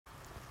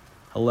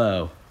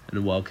Hello,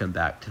 and welcome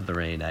back to the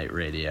Rainy Night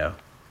Radio.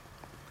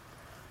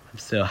 I'm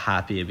so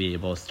happy to be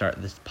able to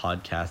start this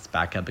podcast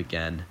back up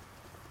again.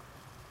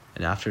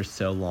 And after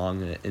so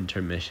long an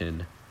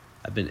intermission,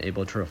 I've been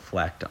able to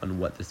reflect on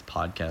what this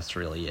podcast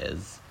really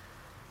is,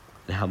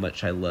 and how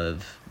much I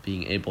love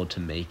being able to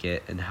make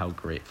it, and how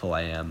grateful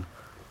I am,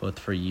 both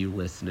for you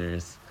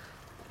listeners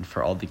and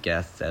for all the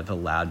guests that have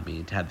allowed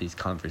me to have these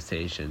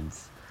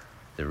conversations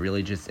that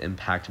really just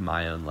impact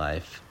my own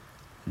life,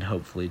 and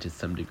hopefully to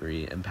some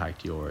degree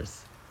impact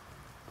yours.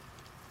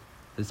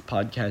 This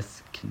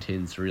podcast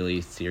contains really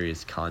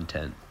serious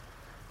content,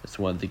 as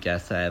one of the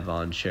guests I have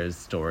on shares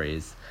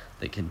stories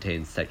that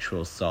contain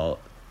sexual assault,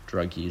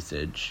 drug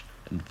usage,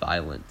 and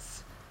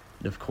violence.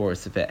 And of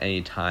course, if at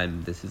any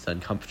time this is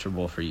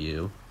uncomfortable for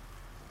you,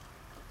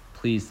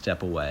 please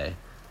step away.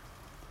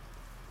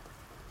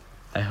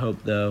 I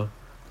hope, though,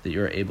 that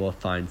you're able to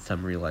find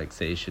some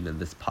relaxation in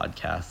this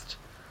podcast.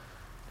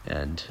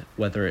 And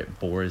whether it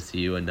bores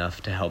you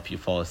enough to help you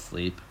fall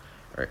asleep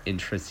or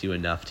interests you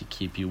enough to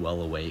keep you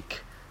well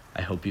awake,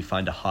 I hope you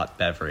find a hot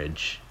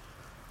beverage,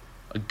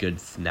 a good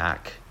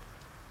snack,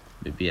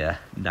 maybe a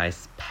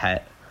nice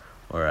pet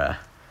or a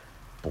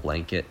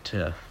blanket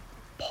to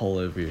pull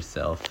over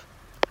yourself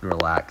and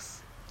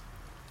relax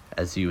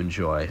as you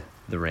enjoy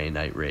the Rainy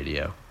Night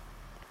Radio.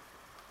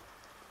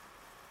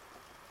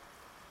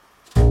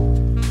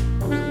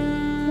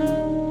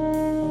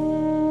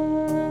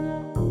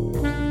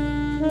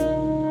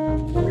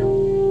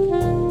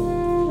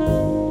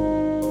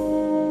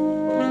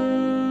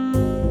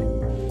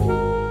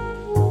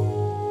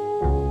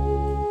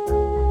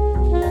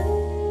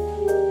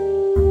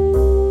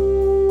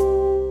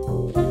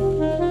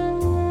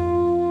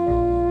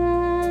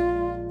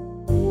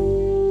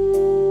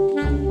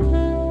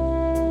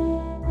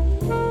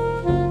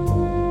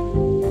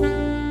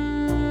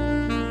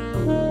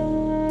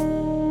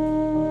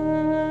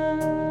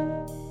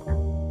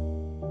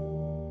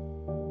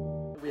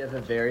 We have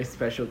a very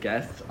special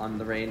guest on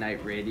the Rainy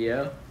Night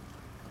Radio,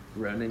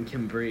 Ronan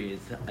Cambrise.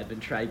 I've been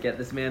trying to get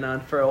this man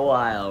on for a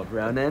while.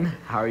 Ronan,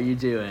 how are you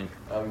doing?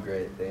 I'm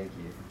great, thank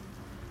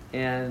you.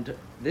 And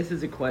this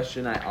is a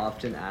question I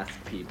often ask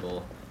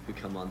people who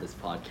come on this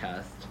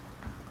podcast.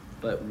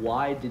 But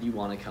why did you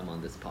want to come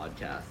on this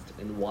podcast?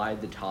 And why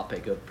the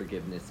topic of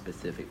forgiveness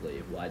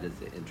specifically? Why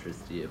does it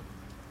interest you?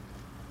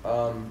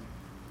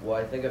 Well,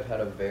 I think I've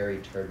had a very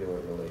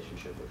turbulent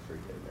relationship with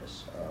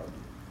forgiveness.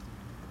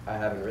 I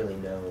haven't really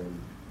known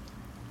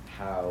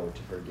how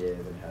to forgive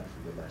and how to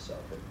forgive myself.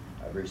 And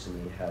I've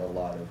recently had a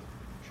lot of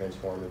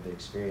transformative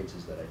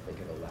experiences that I think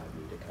have allowed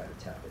me to kind of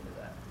tap into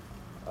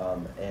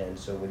that. And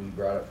so when you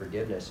brought up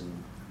forgiveness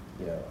and,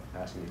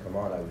 asked me to come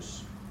on, I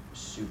was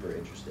super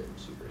interested and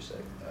super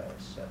stoked,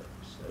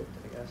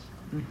 I guess.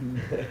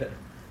 Mm-hmm.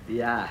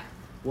 Yeah.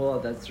 Well,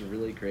 that's a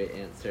really great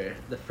answer.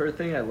 The first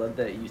thing I love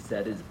that you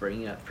said is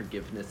bringing up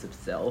forgiveness of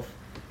self,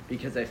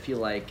 because I feel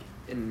like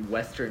in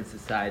Western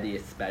society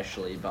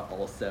especially, but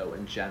also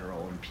in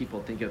general, when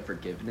people think of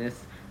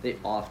forgiveness, they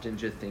often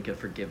just think of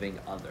forgiving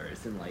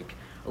others. And like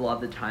a lot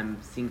of the time,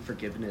 seeing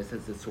forgiveness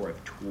as a sort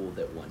of tool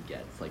that one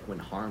gets. Like when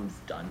harm's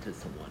done to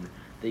someone,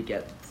 they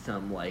get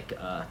some like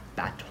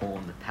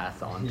baton to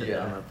pass on to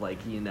them of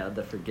like,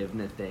 the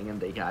forgiveness thing, and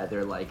they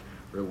either like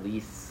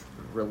release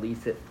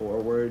it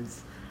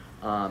forwards,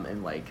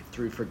 and like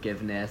through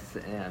forgiveness,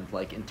 and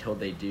like until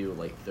they do,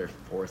 like they're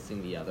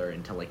forcing the other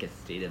into like a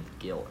state of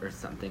guilt or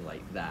something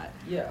like that.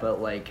 Yeah.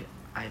 But like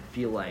I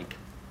feel like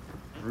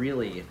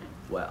really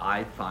what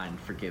I find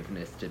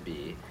forgiveness to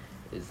be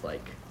is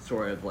like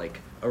sort of like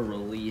a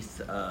release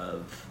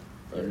of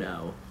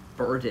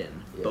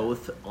burden,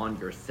 both on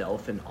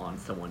yourself and on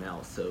someone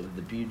else. So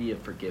the beauty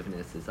of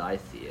forgiveness, as I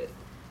see it,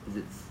 is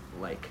it's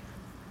like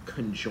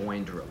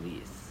conjoined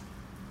release.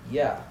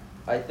 Yeah,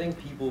 I think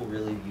people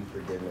really view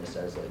forgiveness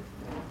as like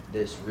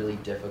this really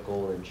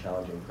difficult and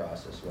challenging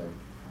process, when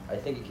I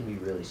think it can be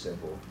really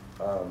simple.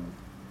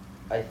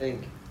 I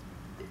think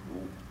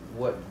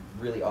what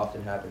really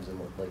often happens, and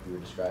like we were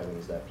describing,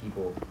 is that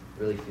people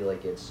really feel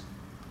like it's,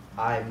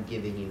 I'm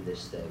giving you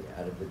this thing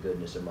out of the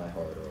goodness of my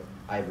heart, or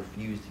I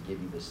refuse to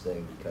give you this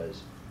thing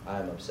because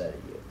I'm upset at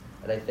you.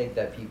 And I think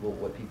that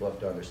what people have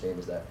to understand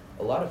is that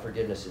a lot of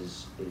forgiveness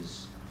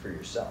is for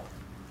yourself.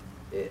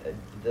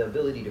 The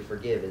ability to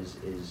forgive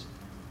is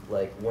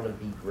like one of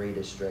the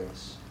greatest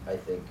strengths, I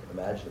think,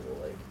 imaginable.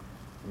 Like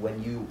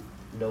when you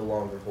no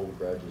longer hold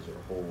grudges or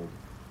hold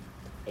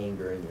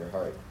anger in your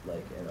heart,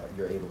 like, and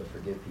you're able to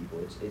forgive people,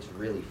 it's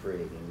really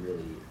freeing and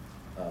really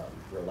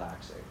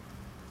relaxing.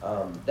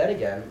 Then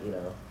again,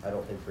 I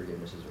don't think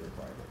forgiveness is a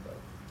requirement,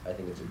 but I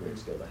think it's a great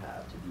skill to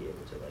have, to be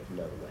able to like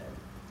know when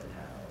and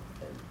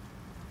how, and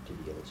to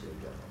be able to in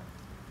general.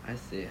 I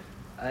see.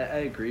 I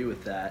agree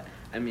with that.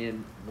 I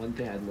mean, one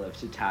thing I'd love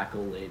to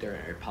tackle later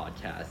in our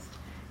podcast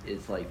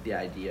is like the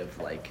idea of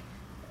like,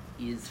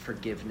 is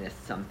forgiveness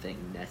something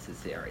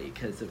necessary?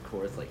 Because of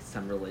course, like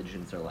some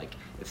religions are like,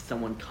 if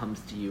someone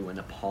comes to you and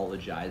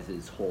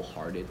apologizes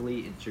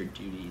wholeheartedly, it's your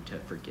duty to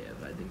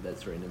forgive. I think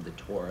that's written in the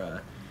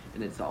Torah,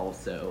 and it's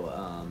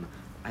also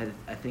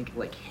I think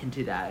like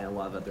hinted at in a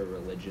lot of other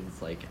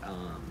religions like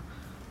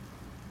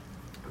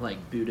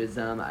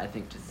Buddhism. I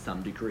think to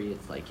some degree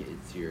it's like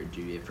it's your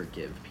duty to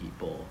forgive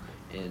people.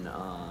 In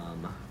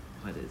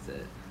what is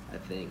it? I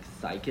think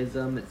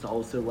Sikhism, it's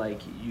also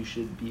like you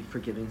should be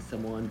forgiving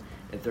someone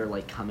if they're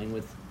like coming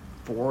with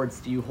forwards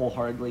to you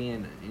wholeheartedly.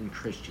 And in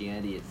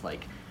Christianity, it's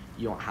like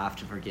you don't have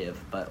to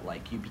forgive, but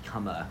like you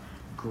become a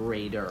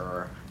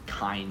greater,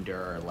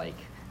 kinder, like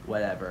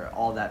whatever,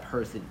 all that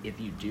person if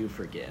you do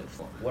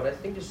forgive. What I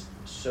think is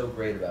so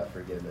great about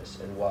forgiveness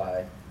and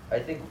why I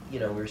think, we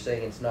were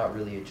saying it's not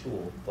really a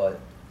tool, but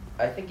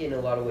I think in a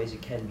lot of ways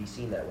it can be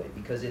seen that way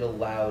because it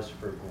allows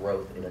for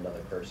growth in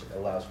another person, it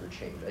allows for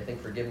change. I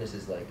think forgiveness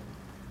is like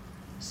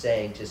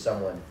saying to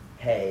someone,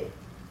 hey,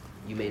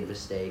 you made a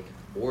mistake,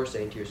 or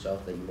saying to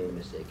yourself that you made a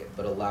mistake,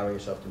 but allowing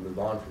yourself to move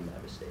on from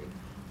that mistake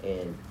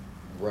and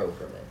grow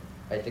from it.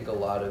 I think a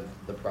lot of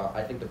the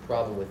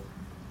problem with,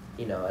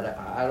 and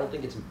I don't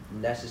think it's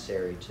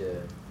necessary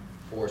to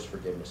force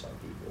forgiveness on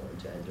people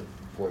and to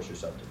force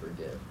yourself to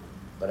forgive.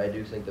 But I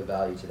do think the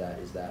value to that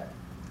is that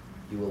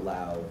you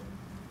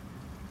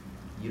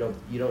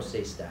don't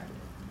stay stagnant.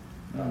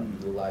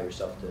 You allow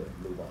yourself to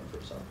move on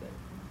from something.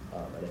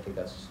 And I think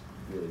that's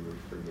really where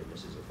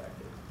forgiveness is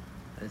effective.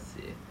 I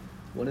see.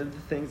 One of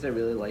the things I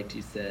really liked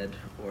you said,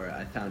 or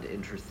I found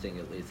interesting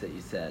at least that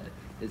you said,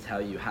 is how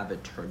you have a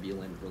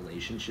turbulent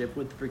relationship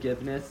with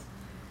forgiveness.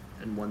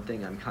 And one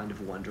thing I'm kind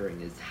of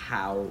wondering is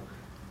how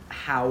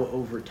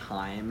over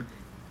time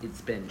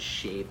it's been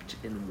shaped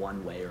in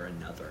one way or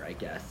another, I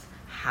guess.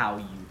 How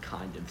you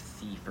kind of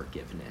see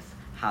forgiveness,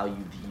 how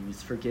you view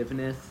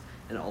forgiveness,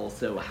 and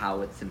also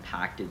how it's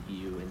impacted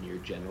you in your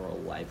general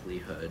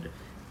livelihood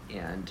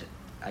and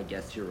I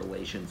guess your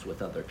relations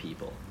with other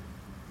people.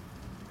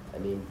 I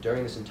mean,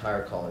 during this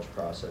entire college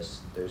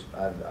process,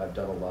 I've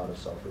done a lot of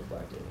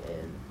self-reflecting,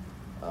 and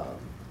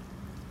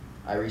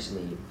I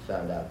recently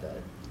found out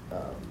that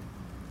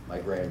my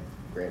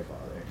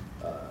grandfather,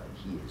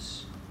 he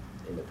is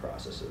in the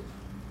process of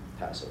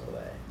passing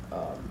away.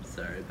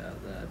 Sorry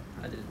about that.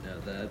 I didn't know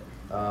that.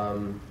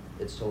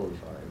 It's totally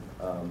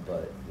fine.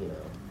 But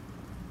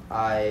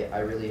I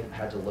really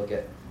had to look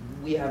at.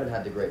 We haven't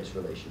had the greatest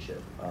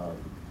relationship,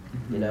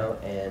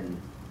 and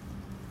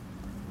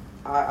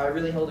I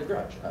really held a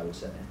grudge, I would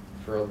say,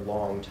 for a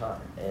long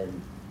time.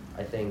 And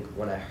I think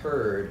when I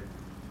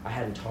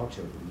hadn't talked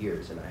to him in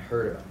years, and I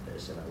heard about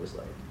this, and I was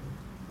like,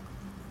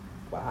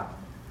 wow.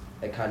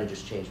 It kind of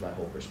just changed my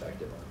whole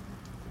perspective on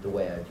the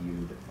way I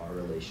viewed our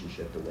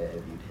relationship, the way I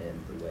viewed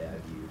him, the way I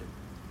viewed,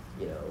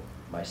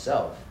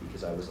 myself,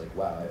 because I was like,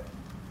 wow,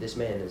 this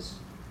man is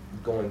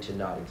going to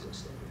not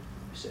exist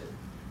soon.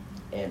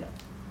 And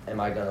am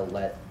I going to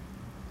let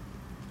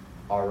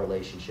our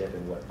relationship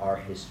and what our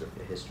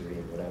history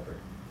and whatever,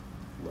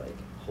 like,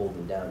 hold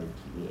me down and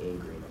keep me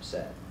angry and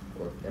upset?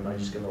 Or am I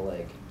just going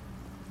to,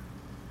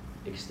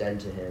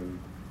 extend to him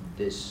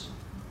this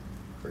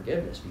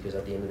forgiveness? Because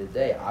at the end of the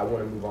day, I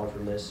want to move on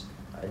from this.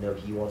 I know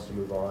he wants to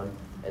move on.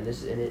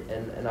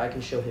 And I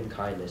can show him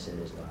kindness in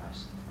his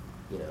last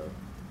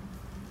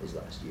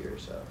year or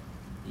so.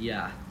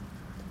 Yeah,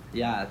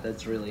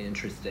 that's really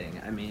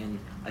interesting. I mean,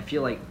 I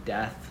feel like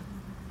death,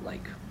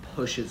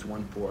 pushes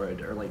one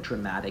forward, or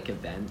dramatic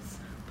events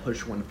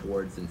push one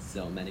forwards in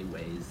so many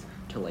ways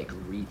to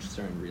reach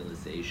certain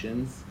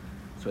realizations.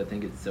 So I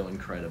think it's so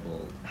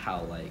incredible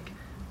how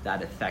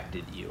that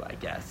affected you, I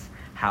guess.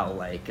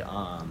 How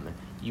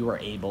you were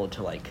able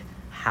to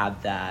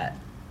have that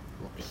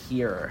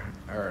hear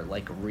or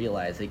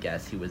realize, I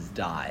guess, he was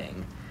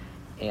dying,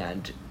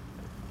 and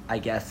I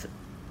guess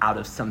out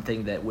of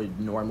something that would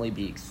normally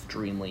be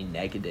extremely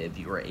negative,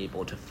 you were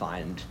able to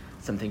find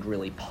something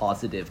really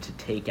positive to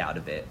take out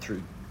of it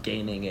through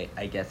gaining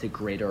I guess a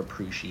greater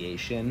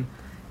appreciation.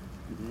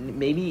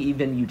 Maybe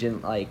even you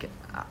didn't I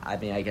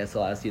mean, I guess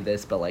I'll ask you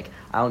this, but I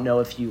don't know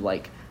if you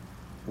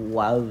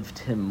loved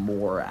him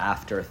more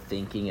after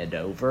thinking it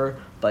over,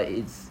 but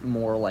it's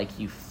more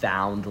you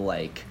found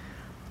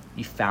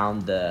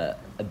the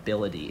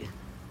ability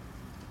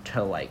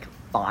to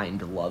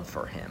find love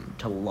for him,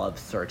 to love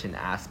certain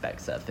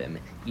aspects of him,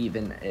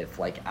 even if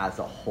as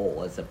a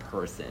whole, as a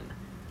person,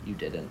 you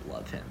didn't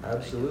love him.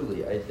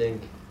 Absolutely. I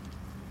think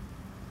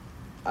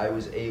I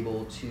was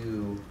able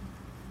to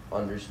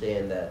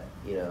understand that,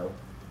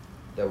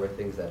 there were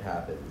things that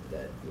happened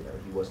that,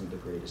 he wasn't the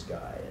greatest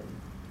guy,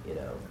 and,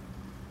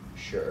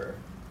 sure,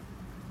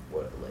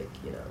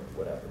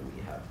 whatever,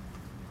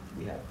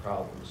 we have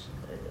problems,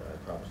 and I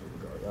had problems when we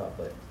were growing up,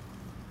 but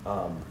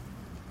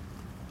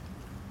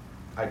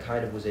I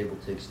kind of was able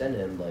to extend to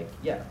him,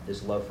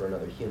 this love for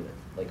another human,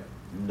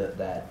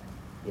 that,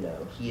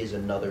 he is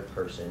another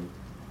person,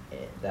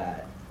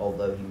 that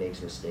although he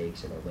makes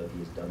mistakes and although he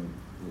has done,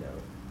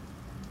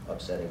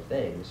 upsetting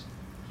things,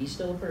 he's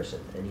still a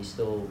person, and he's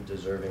still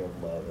deserving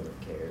of love and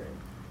of care,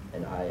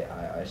 and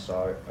I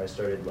started,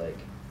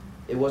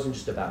 it wasn't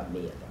just about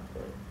me at that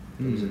point.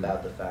 It was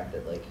about the fact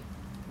that,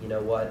 you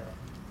know what,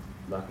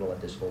 I'm not going to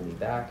let this hold me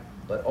back,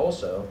 but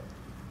also,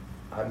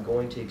 I'm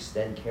going to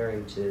extend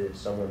caring to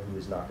someone who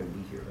is not going to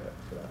be here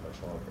for that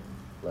much longer.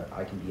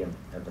 I can be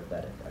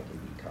empathetic, I can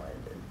be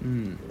kind,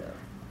 and you know.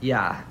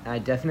 Yeah, I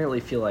definitely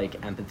feel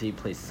like empathy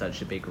plays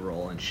such a big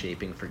role in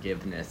shaping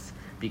forgiveness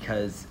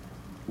because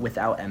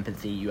without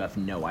empathy, you have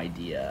no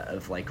idea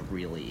of like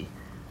really,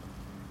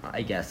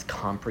 I guess,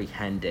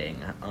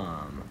 comprehending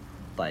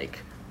like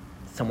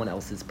someone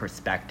else's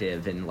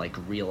perspective and like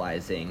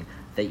realizing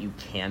that you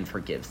can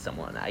forgive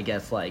someone. I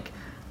guess like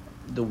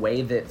the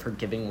way that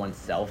forgiving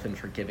oneself and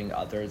forgiving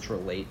others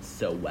relate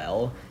so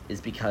well is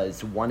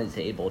because one is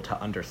able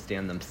to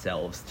understand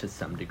themselves to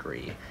some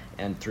degree,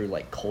 and through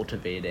like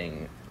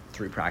cultivating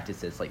through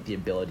practices like the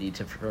ability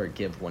to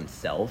forgive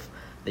oneself,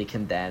 they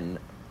can then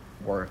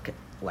work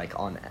like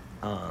on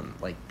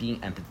like being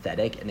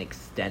empathetic and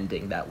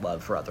extending that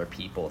love for other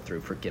people through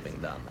forgiving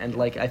them. And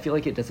like I feel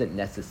like it doesn't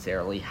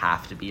necessarily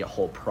have to be a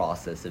whole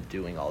process of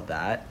doing all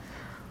that.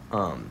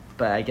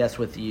 But I guess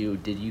with you,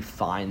 did you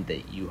find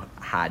that you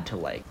had to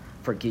like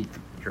forgive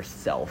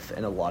yourself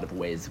in a lot of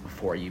ways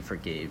before you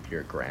forgave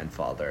your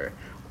grandfather,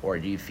 or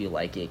do you feel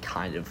like it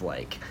kind of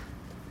like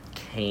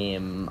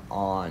came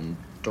on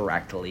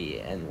directly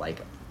and like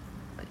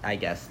I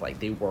guess like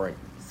they weren't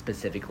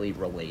specifically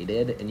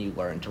related and you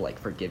learned to like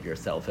forgive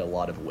yourself in a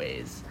lot of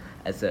ways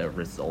as a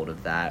result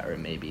of that, or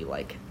maybe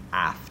like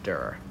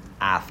after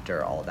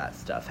all that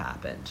stuff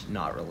happened,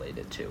 not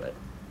related to it?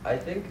 I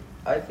think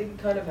it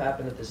kind of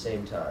happened at the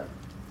same time.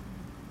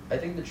 I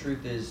think the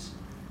truth is,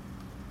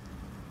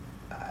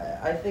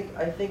 I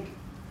think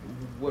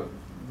what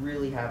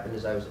really happened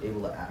is I was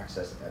able to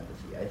access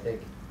empathy. I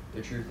think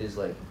the truth is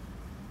like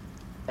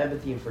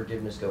empathy and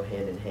forgiveness go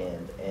hand in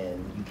hand,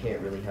 and you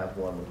can't really have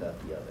one without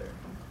the other.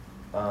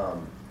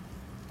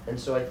 And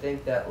so I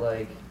think that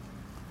like,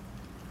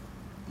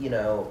 you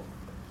know,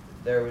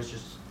 there was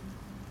just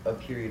a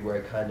period where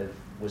I kind of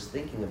was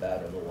thinking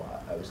about it a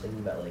lot. I was thinking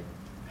about like,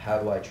 how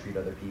do I treat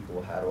other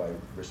people? How do I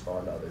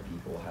respond to other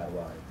people? How do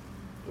I,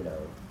 you know,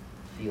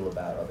 feel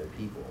about other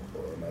people?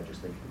 Or am I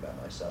just thinking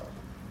about myself?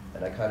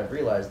 And I kind of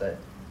realized that,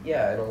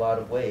 yeah, in a lot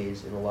of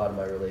ways, in a lot of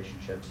my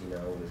relationships, you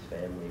know, with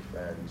family,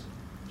 friends,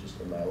 just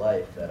in my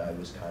life, that I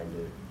was kind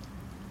of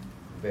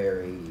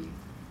very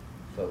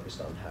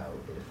focused on how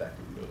it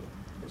affected me.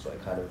 And so I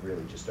kind of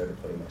really just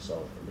started putting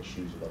myself in the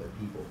shoes of other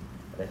people.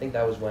 And I think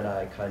that was when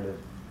I kind of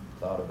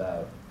thought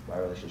about my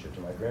relationship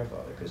to my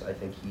grandfather, because I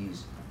think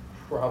he's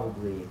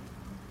probably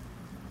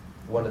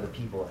one of the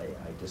people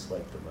I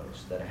disliked the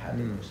most, that I had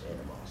the most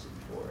animosity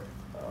for,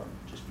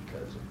 just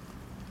because of,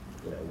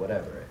 you know,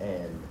 whatever.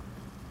 And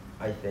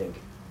I think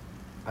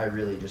I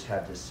really just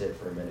had to sit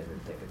for a minute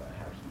and think about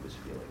how he was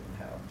feeling and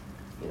how,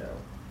 you know,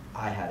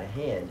 I had a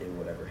hand in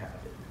whatever happened.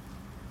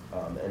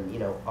 And, you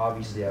know,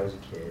 obviously I was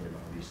a kid, and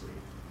obviously,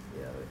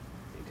 you know,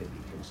 it could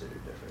be considered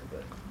different,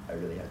 but I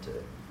really had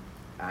to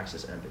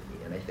access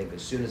empathy. And I think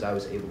as soon as I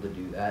was able to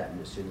do that,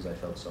 and as soon as I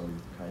felt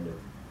some kind of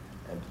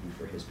empathy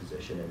for his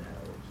position and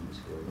how he was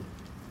feeling,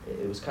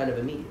 it was kind of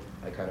immediate.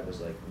 I kind of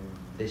was like,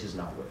 this is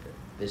not worth it.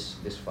 This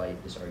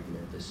fight, this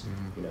argument, this,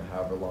 you know,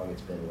 however long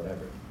it's been,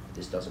 whatever,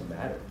 this doesn't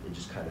matter. It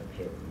just kind of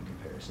paled in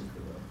comparison to,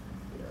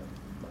 you know,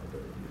 my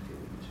ability to feel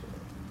what he was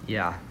feeling.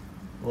 Yeah.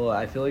 Well,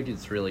 I feel like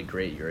it's really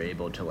great you're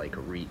able to like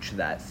reach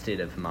that state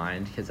of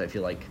mind, because I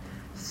feel like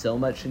so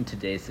much in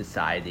today's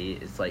society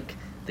is like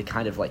the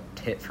kind of like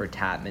tit for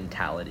tat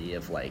mentality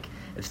of like,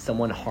 if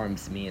someone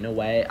harms me in a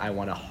way, I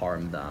want to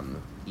harm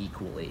them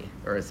equally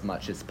or as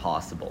much as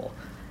possible.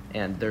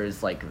 And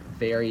there's like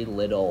very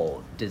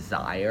little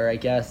desire, I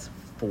guess,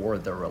 for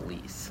the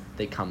release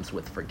that comes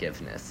with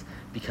forgiveness,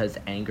 because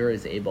anger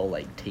is able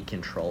like take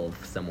control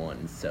of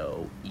someone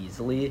so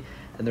easily.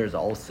 And there's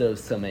also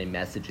so many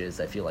messages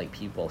I feel like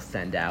people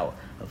send out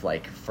of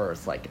like,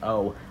 first like,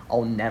 oh,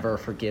 I'll never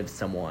forgive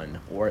someone,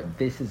 or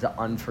this is an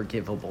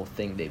unforgivable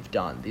thing they've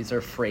done. These are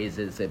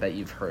phrases that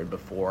you've heard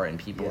before and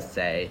people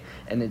say,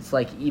 and it's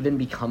like even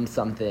become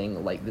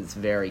something like that's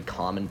very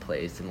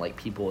commonplace, and like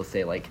people will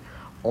say like,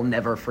 I'll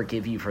never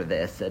forgive you for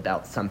this,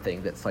 about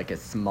something that's like a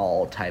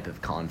small type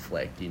of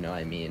conflict, you know what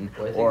I mean?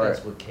 Well, I think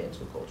that's what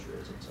cancel culture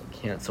is at some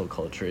point. Cancel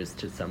culture is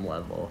to some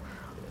level.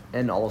 Yeah.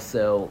 And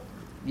also,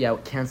 yeah,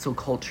 cancel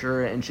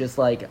culture, and just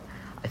like,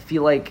 I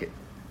feel like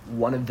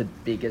one of the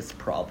biggest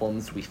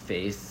problems we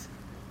face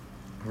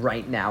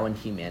right now in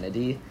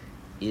humanity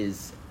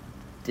is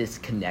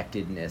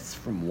disconnectedness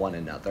from one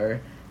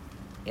another,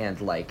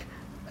 and like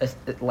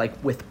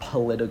with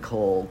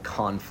political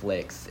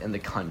conflicts in the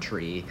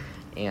country,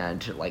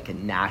 and like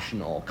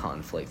national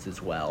conflicts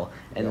as well,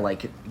 and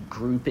like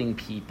grouping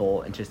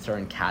people into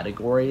certain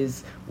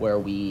categories where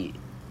we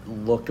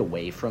look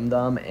away from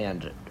them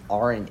and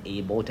aren't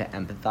able to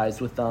empathize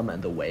with them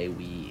in the way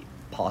we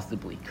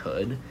possibly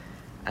could.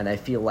 And I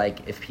feel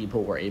like if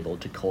people were able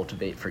to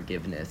cultivate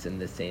forgiveness in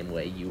the same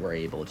way you were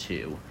able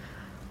to,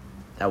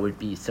 that would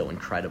be so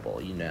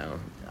incredible, you know?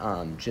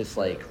 Just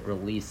like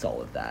release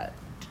all of that.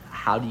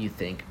 How do you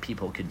think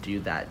people could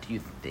do that? Do you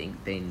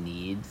think they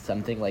need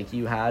something like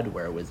you had,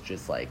 where it was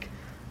just like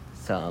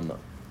some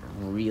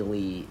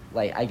really,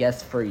 like, I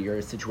guess for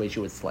your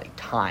situation, it was, like,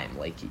 time.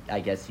 Like, I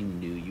guess you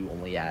knew you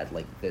only had,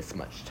 like, this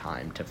much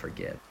time to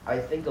forgive. I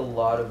think a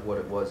lot of what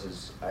it was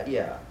is,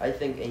 yeah, I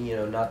think,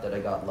 and not that I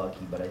got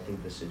lucky, but I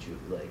think the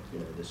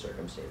the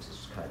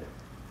circumstances kind of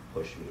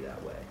pushed me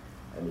that way.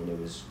 I mean,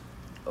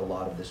 a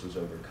lot of this was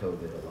over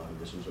COVID, a lot of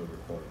this was over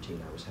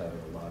quarantine. I was having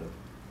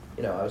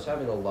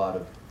a lot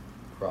of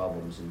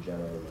problems in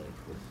general, like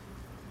with,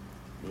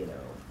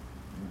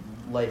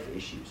 life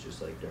issues,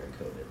 just like during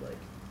COVID, like,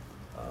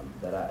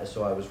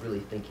 so I was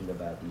really thinking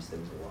about these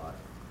things a lot.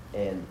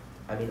 And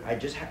I mean,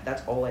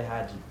 that's all I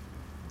had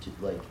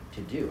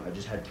to do. I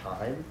just had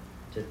time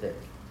to think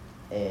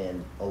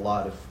and a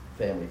lot of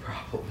family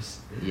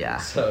problems. Yeah.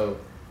 So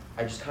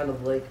I just kind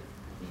of like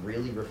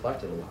really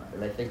reflected a lot.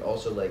 And I think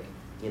also like,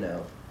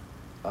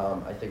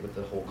 I think with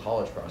the whole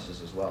college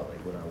process as well, like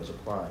when I was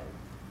applying,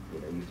 you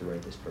have to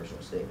write this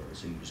personal statement.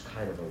 So you just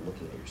kind of are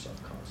looking at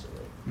yourself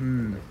constantly.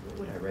 Like, what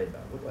would I write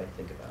about? What do I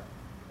think about?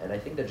 And I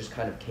think that just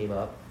kind of came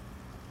up.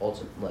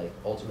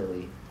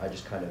 Ultimately, I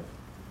just kind of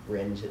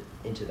ran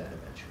into that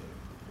eventually,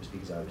 just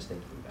because I was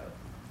thinking about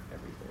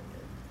everything.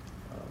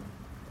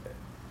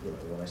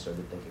 And, when I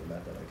started thinking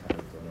about that, I kind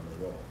of went on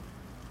the roll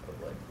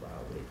of like, wow,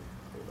 wait,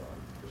 hold on,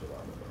 there's a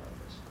lot more behind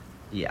this.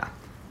 Yeah.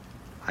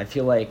 I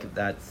feel like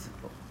that's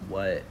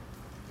what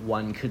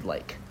one could,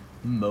 like,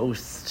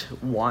 most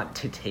want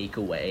to take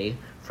away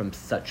from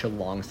such a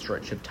long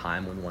stretch of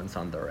time when one's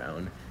on their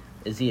own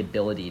is the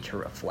ability to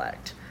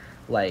reflect.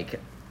 Like,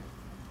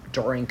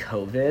 during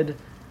COVID,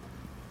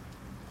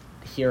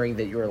 hearing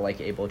that you were, like,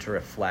 able to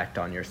reflect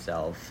on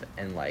yourself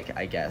and, like,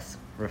 I guess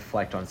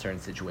reflect on certain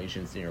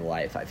situations in your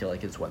life, I feel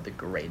like is one of the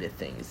greatest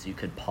things you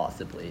could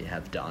possibly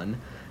have done,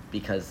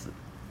 because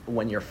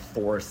when you're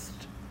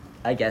forced,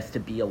 I guess, to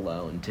be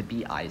alone, to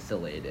be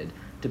isolated,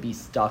 to be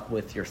stuck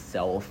with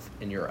yourself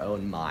in your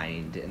own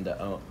mind and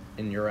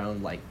in your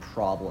own, like,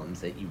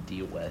 problems that you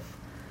deal with,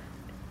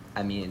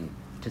 I mean,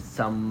 to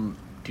some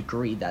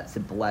degree that's a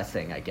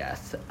blessing, I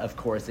guess. Of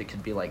course, it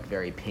could be, like,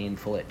 very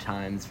painful at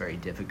times, very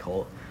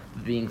difficult.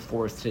 Being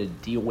forced to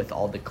deal with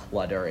all the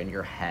clutter in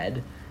your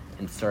head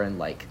and certain,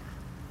 like,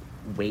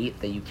 weight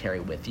that you carry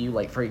with you.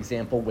 Like, for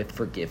example, with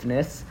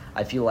forgiveness,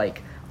 I feel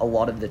like a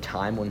lot of the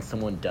time when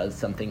someone does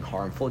something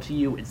harmful to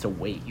you, it's a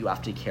weight you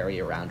have to carry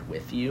around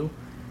with you.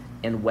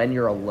 And when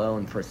you're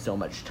alone for so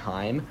much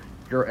time,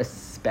 you're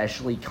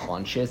especially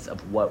conscious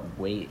of what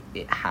weight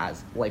it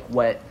has, like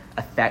what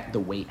effect the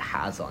weight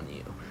has on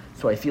you.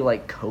 So I feel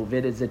like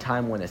COVID is a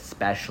time when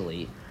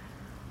especially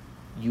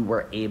you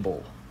were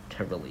able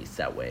to release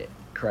that weight.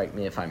 Correct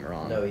me if I'm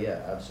wrong. No,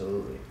 yeah,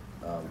 absolutely.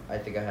 I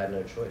think I had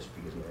no choice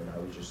because, man,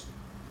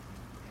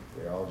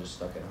 we were all just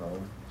stuck at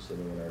home,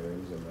 sitting in our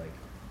rooms, and, like,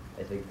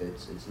 I think that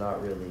it's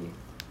not really,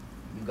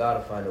 you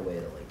gotta find a way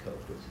to, like,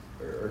 cope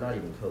with, or not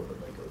even cope, but,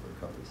 like,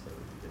 overcome these things,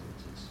 because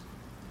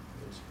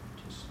it's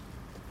just,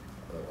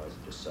 otherwise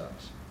it just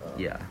sucks.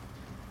 Yeah.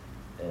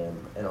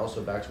 And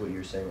also back to what you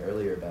were saying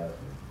earlier about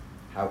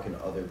how can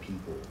other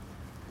people,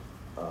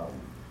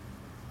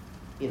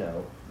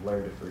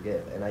 learn to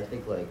forgive. And I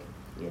think, like,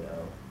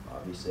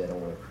 obviously I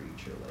don't want to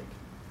preach or, like,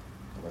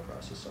 come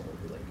across as someone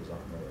who, like, is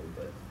unlearned,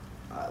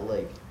 but,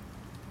 like,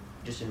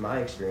 just in my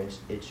experience,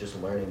 it's just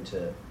learning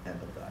to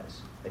empathize.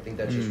 I think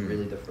that's just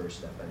really the first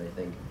step.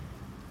 And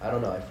I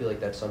don't know, I feel like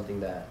that's something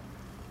that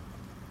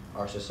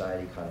our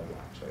society kind of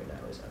lacks right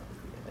now is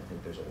empathy. And I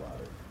think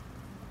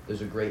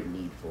there's a great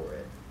need for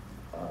it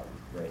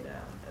right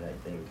now. And I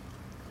think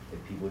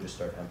if people just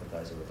start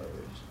empathizing with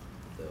others,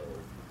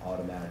 they'll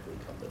automatically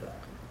come to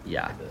that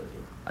ability.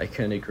 I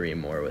couldn't agree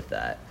more with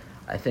that.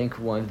 I think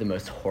one of the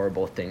most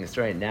horrible things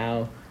right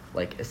now,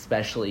 like,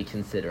 especially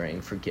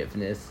considering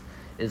forgiveness,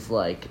 is,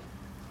 like,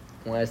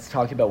 when I was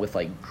talking about with,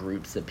 like,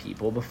 groups of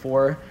people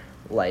before,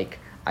 like,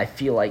 I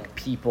feel like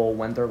people,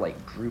 when they're,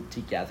 like, grouped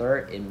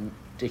together, it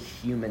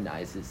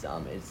dehumanizes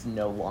them. It's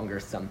no longer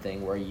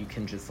something where you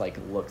can just, like,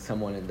 look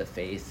someone in the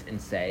face and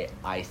say,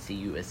 I see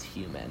you as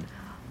human.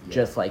 Yeah.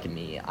 Just like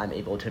me, I'm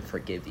able to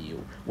forgive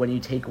you. When you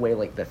take away,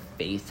 like, the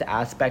face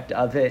aspect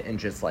of it and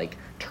just, like,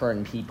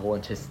 turn people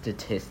into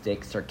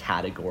statistics or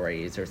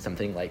categories or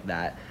something like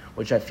that,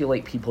 which I feel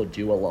like people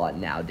do a lot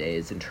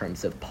nowadays in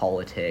terms of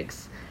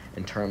politics,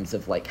 in terms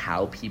of, like,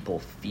 how people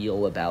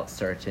feel about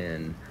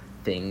certain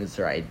things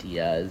or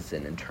ideas,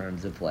 and in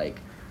terms of, like...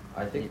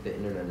 I think the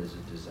internet is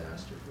a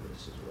disaster for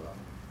this as well.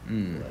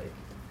 Like,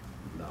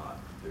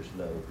 there's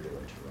no real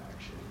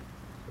interaction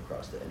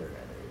across the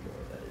internet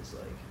anymore that is,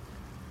 like,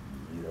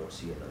 you don't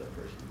see another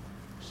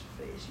person's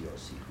face, you don't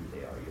see who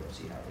they are, you don't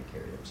see how they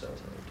carry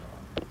themselves, how they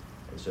talk.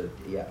 And so,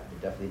 yeah,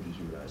 it definitely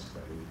dehumanizes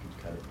them, and you can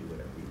kind of do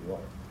whatever you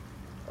want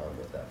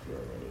without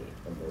feeling any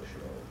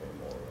emotional or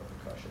moral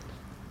repercussions.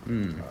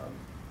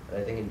 And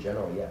I think in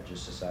general, yeah,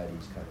 just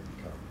society's kind of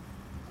become,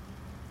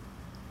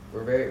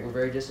 we're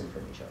very distant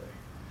from each other,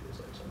 it feels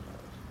like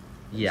sometimes.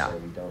 Yeah. So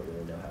we don't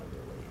really know how to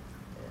relate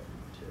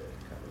and to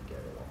kind of get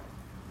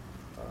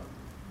along.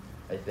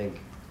 I think,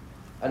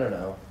 I don't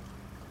know,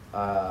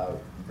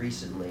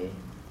 recently,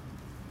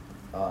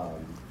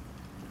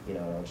 you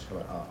know, and I'm just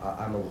kind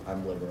of,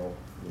 I'm liberal,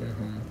 you know,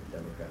 Mhm. I'm a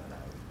Democrat,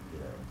 I, you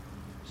know,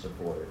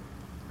 support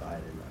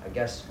Biden, I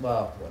guess,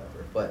 well,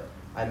 whatever, but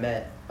I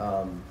met,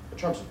 a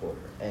Trump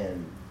supporter,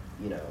 and,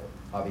 you know,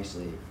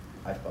 obviously,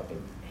 I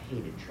fucking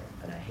hated Trump,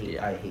 and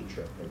Yeah. I hate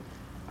Trump, and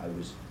I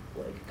was,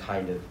 like,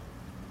 kind of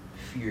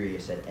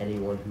furious at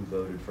anyone who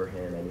voted for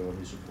him, anyone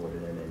who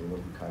supported him,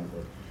 anyone who kind of,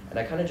 like, and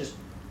I kind of just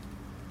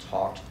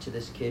talked to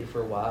this kid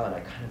for a while, and I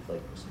kind of,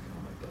 like, was like,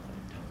 oh my god,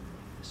 I don't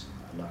like this,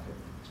 I'm not gonna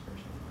like this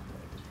person, I'm not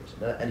gonna like this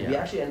person, and we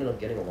Yeah. actually ended up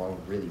getting along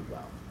really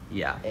well,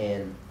 Yeah.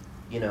 and,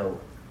 you know,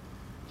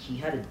 he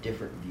had a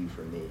different view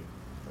from me,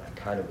 and I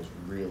kind of was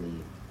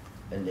really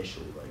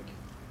initially, like,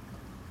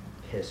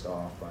 pissed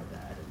off by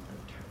that and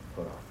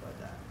put off by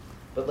that.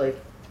 But, like,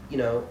 you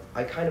know,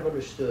 I kind of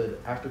understood,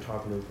 after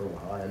talking to him for a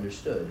while, I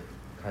understood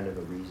kind of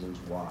the reasons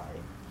why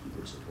he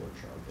would support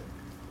Trump,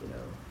 and, you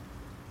know,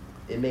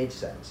 it made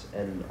sense,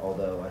 and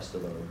although I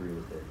still don't agree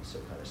with it, it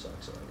still kind of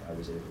sucks, so, like, I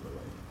was able to,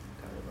 like,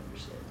 kind of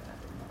understand that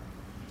and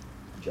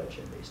not judge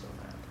him based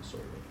on that,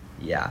 sort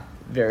of. Yeah,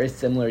 very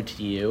similar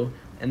to you.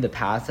 In the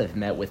past, I've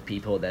met with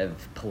people that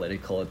have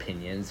political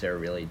opinions that are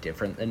really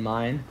different than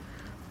mine,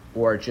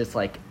 or just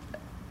like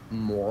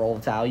moral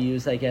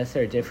values, I guess,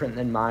 are different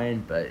than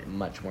mine, but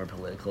much more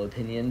political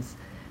opinions.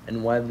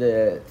 And one of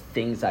the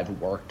things I've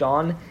worked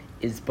on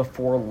is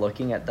before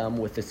looking at them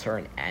with a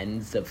certain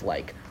ends of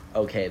like,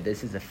 okay,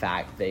 this is a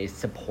fact, they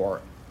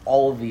support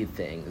all of these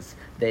things.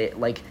 They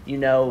like, you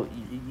know,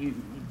 you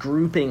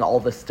grouping all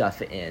the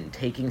stuff in,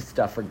 taking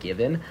stuff for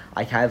given,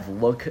 I kind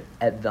of look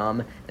at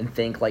them and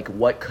think like,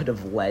 what could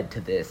have led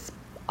to this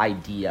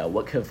idea,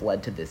 what could have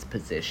led to this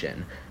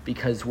position?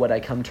 Because what I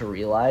come to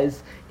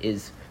realize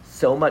is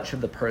so much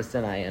of the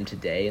person I am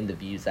today and the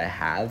views I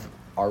have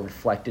are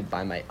reflected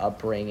by my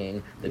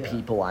upbringing, the Yeah.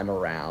 people I'm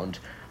around,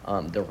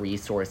 the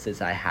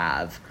resources I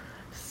have.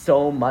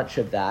 So much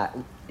of that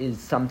is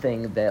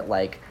something that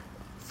like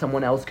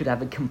someone else could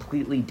have a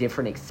completely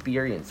different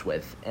experience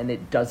with, and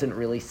it doesn't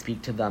really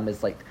speak to them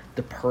as like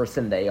the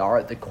person they are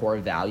at the core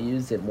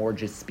values. It more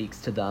just speaks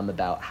to them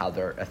about how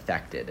they're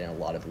affected in a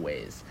lot of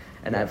ways.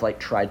 And Yeah. I've like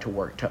tried to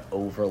work to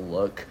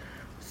overlook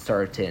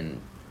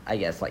certain, I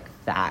guess, like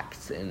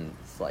facts and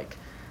it's like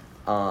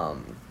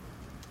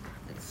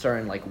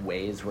certain like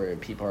ways where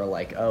people are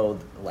like, oh,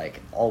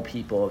 like all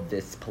people of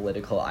this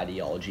political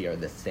ideology are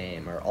the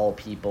same, or all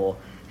people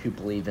who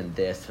believe in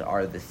this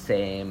are the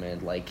same,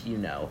 and like, you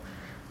know,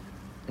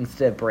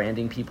 instead of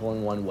branding people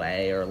in one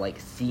way or like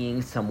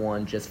seeing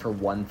someone just for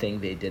one thing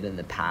they did in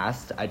the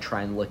past, I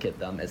try and look at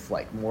them as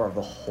like more of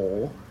a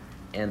whole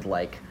and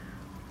like,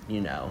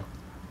 you know,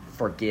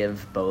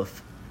 forgive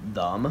both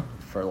them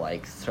for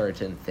like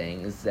certain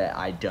things that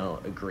I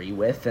don't agree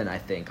with and I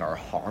think are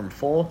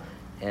harmful,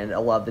 and a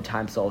lot of the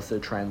times also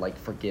try and like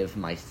forgive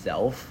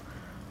myself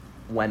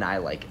when I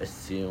like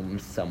assume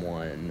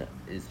someone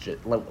is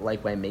just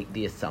like when I make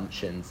the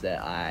assumptions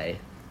that I,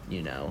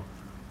 you know,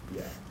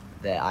 Yeah.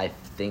 that I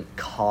think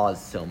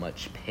cause so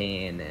much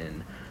pain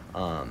and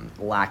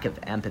lack of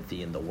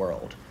empathy in the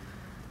world.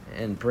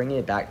 And bringing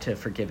it back to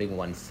forgiving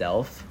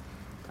oneself,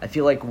 I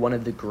feel like one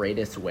of the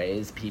greatest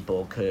ways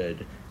people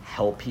could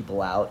help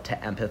people out to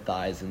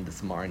empathize in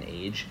this modern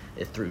age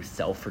is through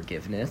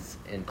self-forgiveness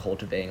and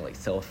cultivating like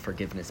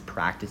self-forgiveness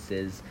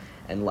practices.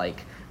 And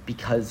like,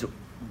 because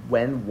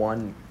when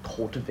one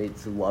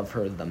cultivates love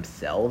for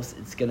themselves,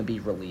 it's going to be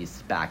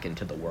released back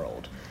into the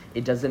world.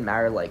 It doesn't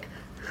matter like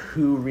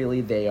who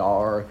really they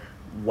are,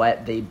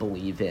 what they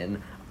believe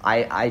in.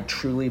 I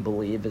truly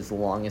believe as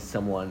long as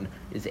someone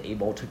is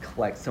able to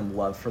collect some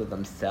love for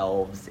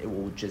themselves, it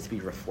will just be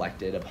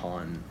reflected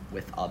upon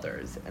with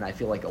others. And I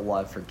feel like a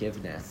lot of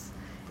forgiveness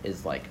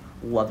is like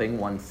loving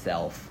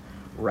oneself,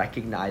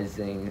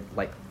 recognizing,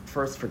 like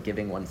first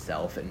forgiving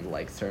oneself in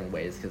like certain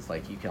ways, because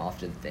like you can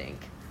often think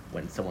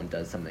when someone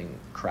does something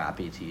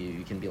crappy to you,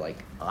 you can be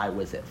like, I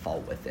was at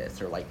fault with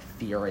this, or like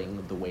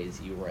fearing the ways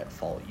you were at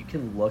fault. You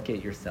can look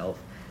at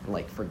yourself and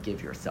like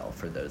forgive yourself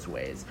for those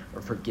ways,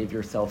 or forgive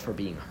yourself for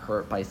being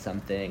hurt by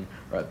something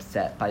or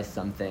upset by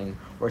something,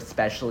 or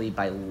especially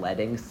by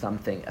letting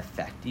something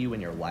affect you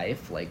in your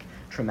life. Like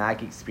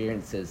traumatic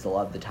experiences, a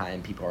lot of the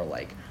time people are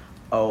like,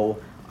 oh,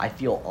 I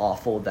feel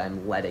awful that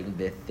I'm letting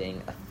this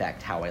thing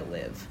affect how I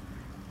live.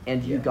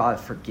 And you Yeah. gotta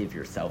forgive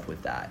yourself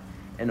with that.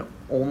 And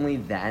only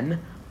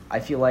then, I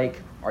feel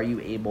like, are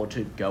you able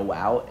to go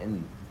out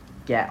and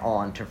get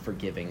on to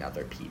forgiving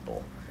other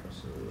people.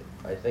 Absolutely.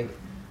 I think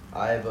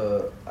I have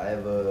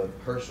a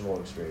personal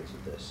experience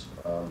with this,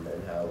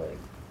 and how like,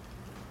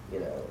 you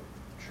know,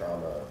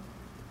 trauma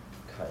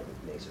kind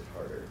of makes it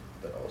harder,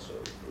 but also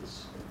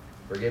is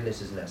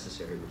forgiveness is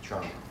necessary with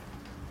trauma.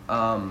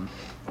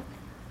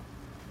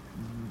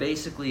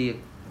 Basically,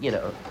 you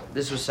know,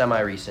 this was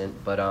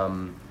semi-recent, but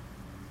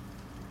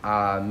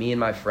me and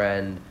my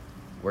friend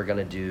were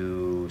gonna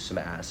do some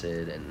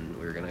acid, and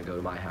we were gonna go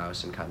to my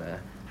house and kind of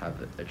have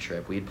a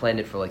trip. We had planned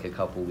it for like a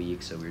couple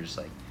weeks, so we were just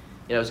like,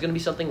 you know, it was gonna be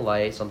something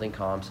light, something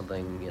calm,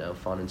 something, you know,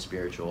 fun and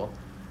spiritual.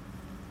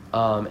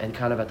 And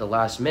kind of at the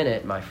last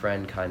minute, my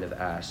friend kind of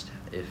asked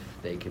if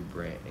they could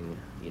bring,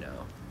 you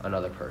know,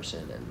 another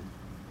person, and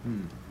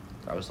Hmm.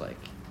 I was like,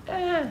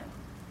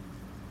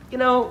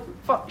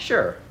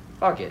 sure,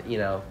 fuck it,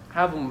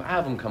 have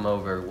them come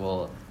over,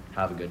 we'll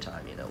have a good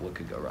time, what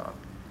could go wrong?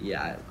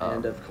 Yeah,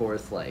 and of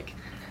course, like,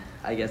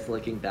 I guess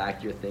looking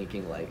back, you're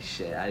thinking like,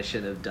 shit, I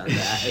shouldn't have done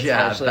that.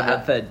 Yeah, Especially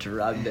with a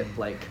drug that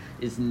like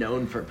is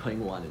known for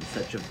putting one in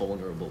such a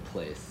vulnerable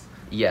place.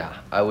 Yeah,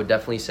 I would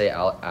definitely say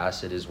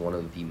acid is one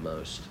of the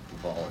most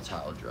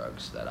volatile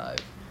drugs that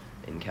I've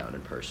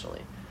encountered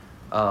personally.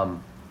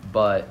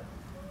 But,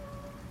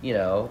 we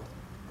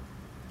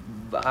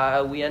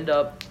end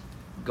up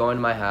going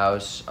to my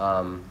house,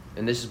 and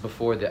this is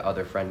before the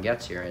other friend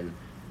gets here, and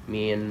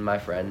me and my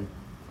friend,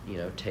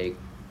 take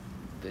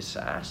this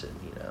acid,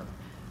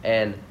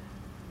 and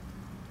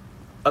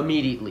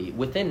immediately,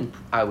 within,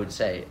 I would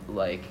say,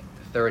 like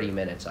 30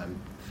 minutes, I'm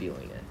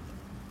feeling it.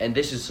 And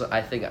this is,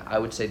 I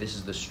would say this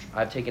is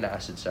I've taken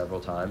acid several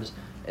times,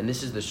 and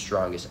this is the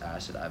strongest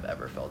acid I've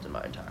ever felt in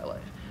my entire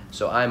life.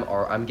 So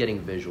I'm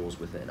getting visuals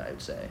within, I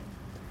would say,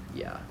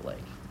 like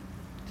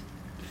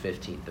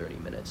 15, 30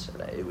 minutes, and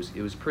it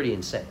was pretty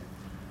insane.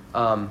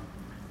 And,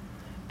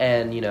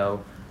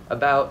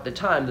 about the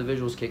time the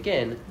visuals kick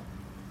in,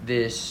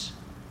 this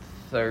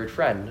third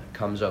friend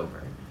comes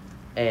over,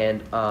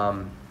 and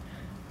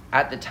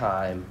at the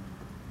time,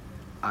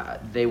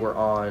 they were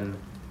on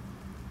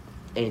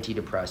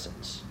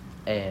antidepressants,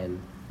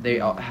 and they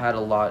had a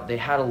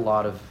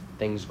lot of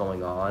things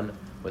going on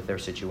with their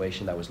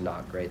situation that was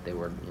not great. They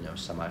were,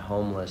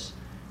 semi-homeless,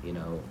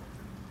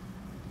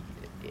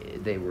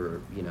 they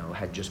were,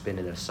 had just been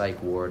in a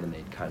psych ward, and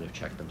they'd kind of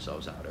checked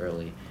themselves out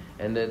early.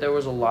 And there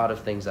was a lot of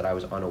things that I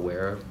was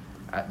unaware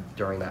of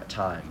during that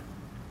time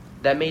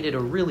that made it a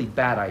really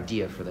bad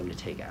idea for them to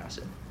take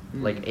acid.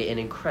 Like, an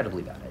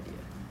incredibly bad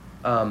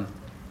idea.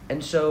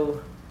 And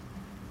so,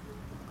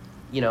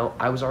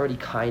 I was already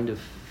kind of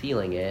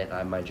feeling it.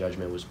 My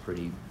judgment was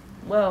pretty,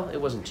 well,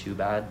 it wasn't too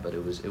bad, but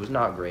it was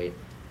not great.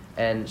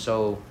 And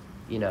so,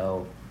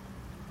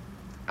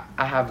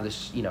 I have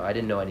this, I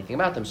didn't know anything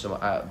about them,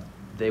 so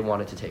they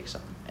wanted to take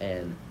some.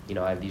 And,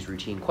 I have these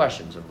routine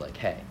questions of like,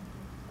 hey,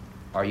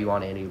 are you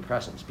on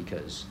antidepressants?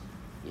 Because,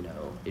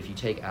 if you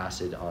take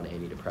acid on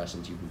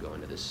antidepressants, you can go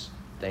into this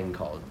thing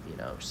called,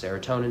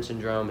 serotonin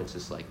syndrome. It's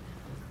this like,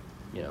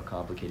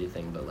 complicated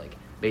thing, but like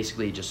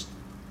basically just,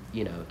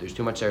 there's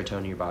too much serotonin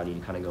in your body,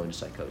 you kind of go into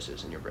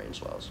psychosis and your brain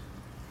swells.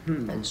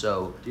 And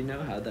so, do you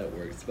know how that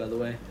works, by the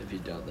way? If you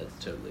don't,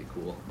 that's totally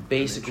cool.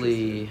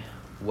 Basically,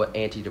 what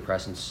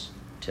antidepressants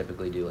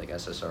typically do, like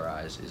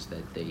SSRIs, is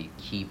that they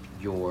keep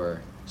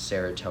your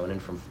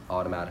serotonin from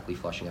automatically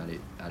flushing out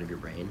of your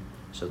brain.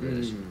 So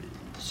the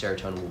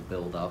serotonin will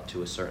build up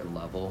to a certain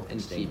level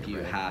And stay in keep your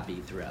you brain.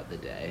 happy throughout the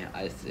day.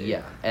 I see.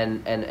 Yeah,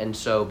 and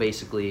so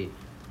basically,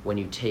 when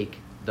you take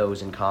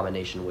those in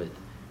combination with,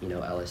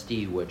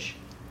 LSD, which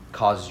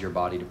causes your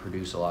body to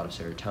produce a lot of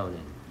serotonin,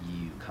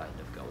 you kind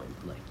of go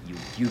in, like,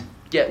 you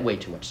get way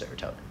too much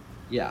serotonin.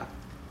 Yeah.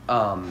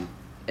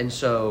 And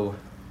so,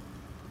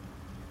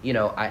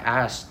 I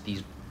asked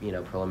these,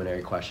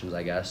 preliminary questions,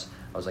 I guess.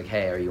 I was like,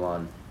 hey, are you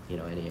on,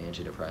 any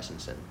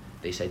antidepressants? And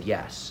they said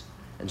yes.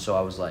 And so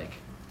I was like,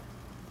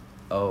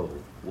 oh,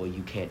 well,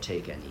 you can't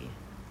take any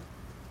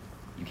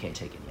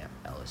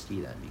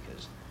LSD then,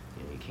 because,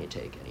 you can't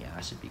take any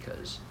acid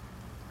because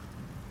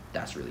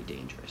that's really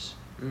dangerous.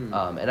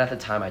 And at the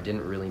time, I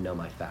didn't really know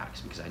my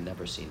facts because I'd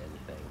never seen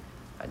anything.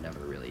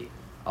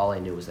 All I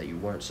knew was that you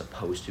weren't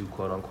supposed to,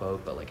 quote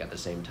unquote, but like at the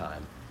same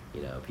time,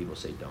 people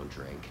say don't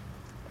drink,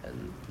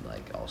 and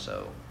like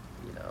also,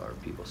 or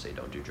people say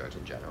don't do drugs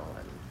in general,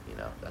 and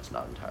that's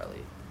not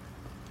entirely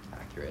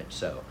accurate.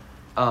 So,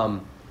 I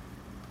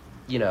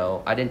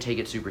didn't take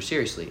it super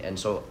seriously, and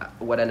so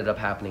what ended up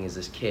happening is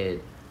this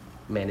kid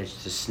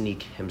managed to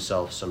sneak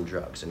himself some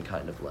drugs, and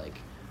kind of like,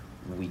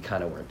 we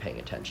kind of weren't paying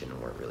attention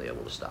and weren't really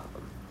able to stop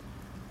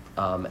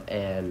him.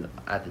 And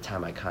at the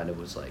time I kind of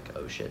was like,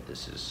 oh shit,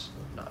 this is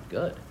not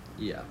good.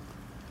 Yeah.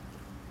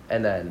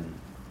 And then,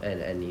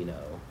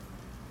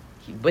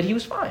 but he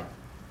was fine.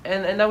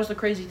 And that was the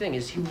crazy thing,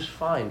 is he was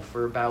fine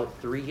for about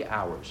 3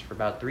 hours. For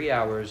about 3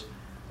 hours,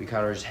 we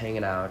kind of were just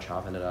hanging out,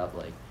 chopping it up,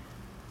 like,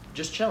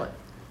 just chilling.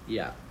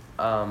 Yeah.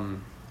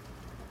 And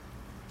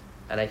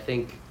I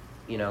think,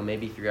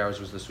 maybe 3 hours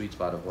was the sweet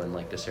spot of when,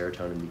 like, the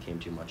serotonin became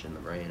too much in the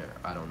brain, or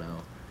I don't know.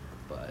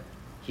 But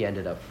he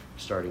ended up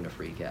starting to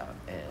freak out,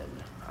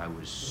 and I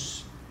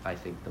was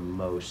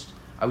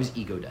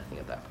ego deathing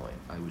at that point.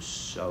 I was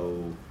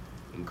so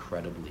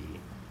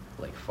incredibly,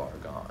 like, far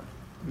gone.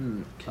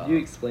 Could you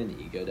explain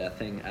the ego death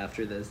thing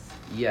after this?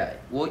 Yeah,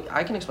 well,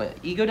 I can explain it.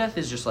 Ego death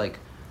is just like,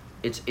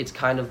 it's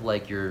kind of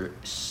like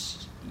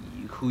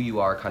who you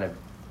are kind of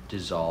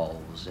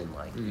dissolves, and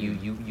like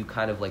you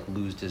kind of like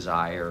lose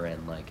desire,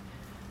 and like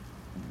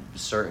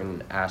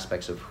certain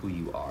aspects of who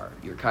you are.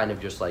 You're kind of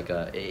just like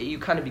you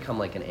kind of become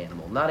like an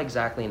animal. Not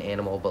exactly an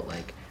animal, but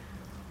like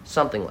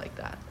something like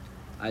that.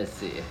 I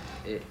see.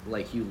 It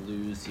like you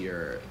lose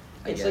your.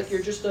 It's like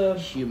you're just a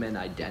human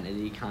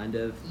identity, kind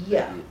of.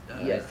 Yeah.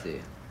 I see.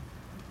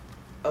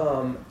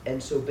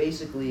 And so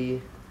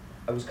basically,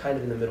 I was kind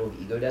of in the middle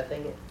of ego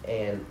deathing,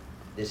 and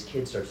this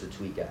kid starts to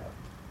tweak out.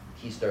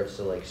 He starts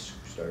to like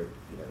start,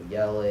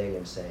 yelling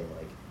and saying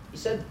like,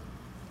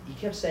 he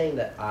kept saying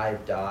that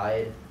I've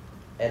died,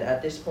 and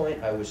at this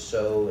point I was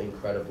so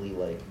incredibly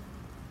like,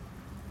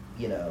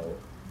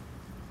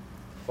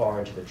 far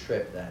into the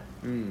trip that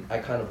I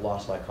kind of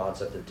lost my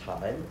concept of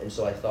time, and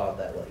so I thought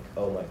that like,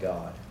 oh my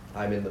god,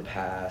 I'm in the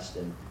past,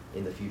 and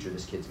in the future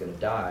this kid's gonna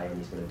die, and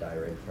he's gonna die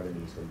right in front of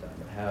me, he's gonna die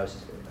in my house,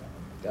 he's gonna die, oh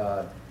my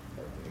god.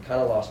 And I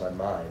kind of lost my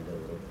mind a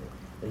little bit.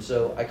 And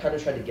so I kind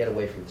of tried to get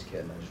away from this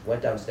kid, and I just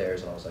went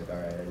downstairs, and I was like, all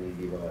right, I need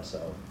to be by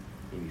myself,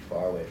 I need to be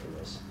far away from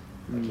this,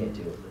 I can't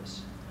deal with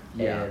this.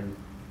 Yeah. And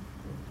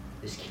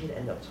this kid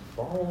ended up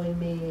following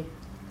me,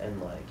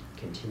 and like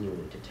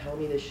continuing to tell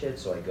me this shit,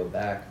 so I go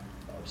back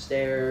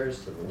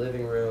upstairs to the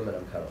living room, and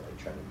I'm kind of like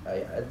trying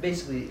to, I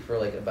basically for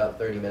like about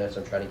 30 minutes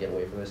I'm trying to get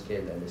away from this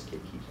kid, and then this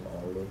kid keeps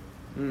following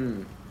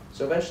me.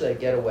 So eventually I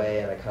get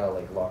away, and I kind of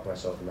like lock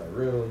myself in my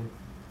room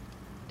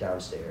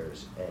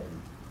downstairs,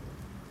 and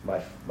my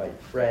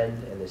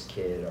friend and this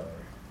kid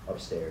are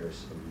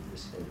upstairs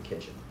in the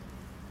kitchen,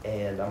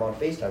 and I'm on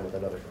FaceTime with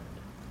another friend,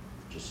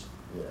 just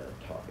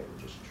talking,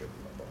 just tripping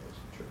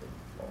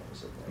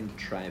and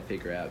try and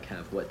figure out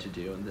kind of what to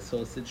do in this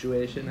whole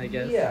situation, I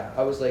guess. Yeah,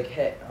 I was like,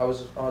 hey, I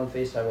was on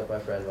FaceTime with my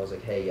friend, and I was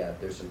like, hey, yeah,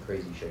 there's some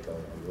crazy shit going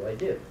on. What do I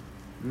do?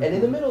 And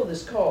in the middle of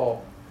this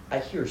call, I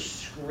hear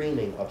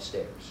screaming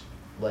upstairs,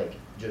 like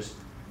just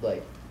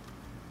like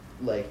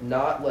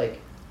not like,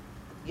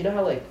 you know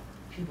how like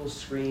people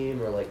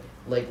scream, or like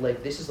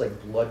this is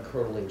like blood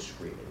curdling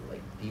screaming,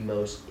 like the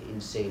most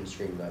insane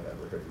screaming I've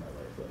ever heard in my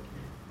life. Like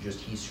just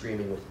he's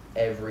screaming with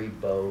every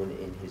bone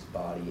in his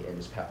body and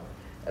his power.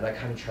 And I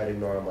kind of try to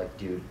ignore him, like,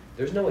 dude,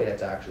 there's no way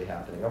that's actually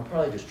happening. I'm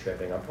probably just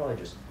tripping.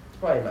 It's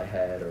probably in my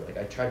head, or like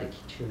I tried to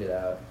tune it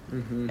out,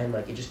 and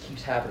like it just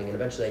keeps happening. And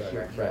eventually I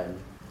hear a friend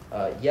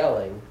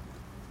yelling,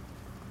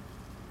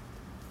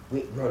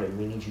 Ronan,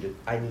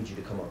 I need you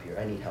to come up here.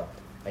 I need help.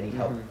 I need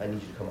help. I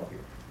need you to come up here.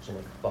 So I'm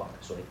like, fuck.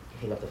 So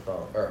I hang up the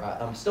phone, or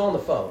I'm still on the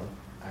phone,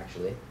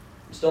 actually.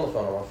 I'm still on the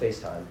phone, I'm on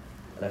FaceTime,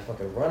 and I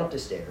fucking run up the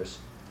stairs,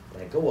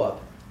 and I go up,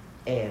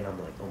 and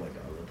I'm like, oh my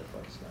god, what the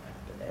fuck is gonna happen?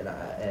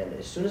 And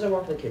as soon as I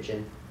walk in the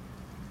kitchen,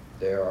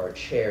 there are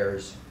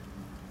chairs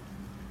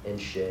and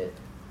shit,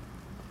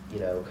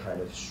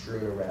 kind of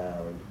strewn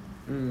around.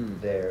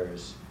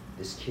 There's,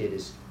 this kid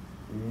is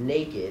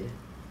naked,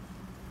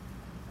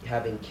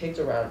 having kicked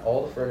around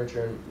all the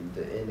furniture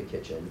in the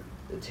kitchen.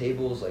 The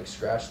tables, like,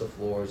 scratch the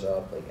floors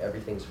up, like,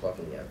 everything's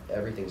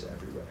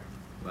everywhere.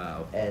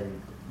 Wow.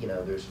 And,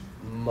 there's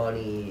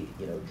money,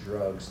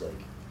 drugs,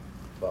 like,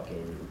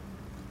 fucking,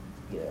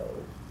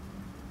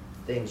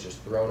 things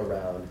just thrown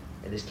around,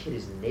 and this kid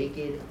is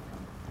naked,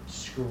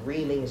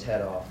 screaming his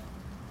head off,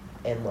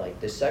 and like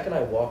the second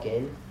I walk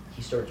in,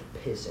 he starts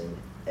pissing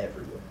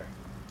everywhere.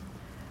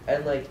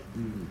 And like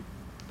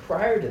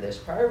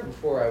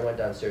before I went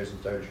downstairs and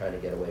started trying to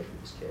get away from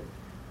this kid,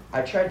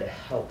 I tried to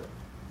help him.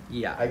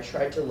 Yeah. I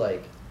tried to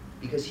like,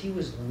 because he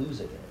was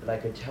losing it, and I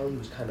could tell he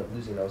was kind of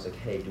losing it. I was like,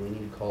 hey, do we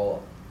need to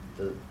call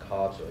the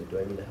cops, or like, do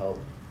I need to help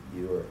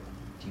you, or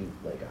do you,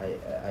 like,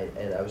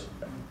 and I was,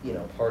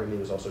 part of me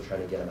was also trying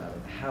to get him out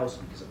of the house,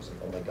 because I was like,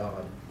 oh my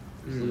god,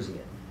 he's losing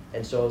it.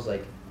 And so I was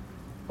like,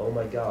 oh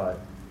my god,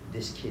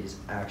 this kid is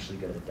actually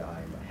gonna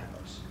die in my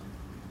house.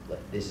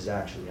 Like, this is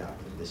actually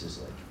happening. This is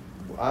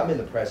like, I'm in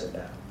the present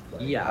now.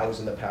 Like, yeah. I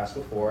was in the past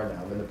before, and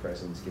now I'm in the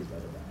present, this kid's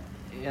about to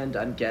die. And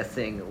I'm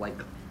guessing,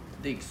 like,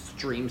 the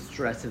extreme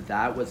stress of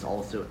that was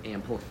also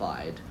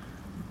amplified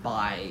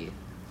by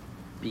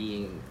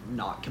being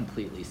not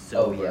completely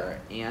sober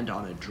and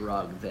on a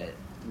drug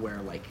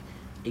where like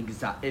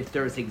if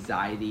there's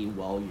anxiety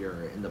while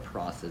you're in the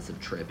process of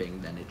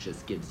tripping, then it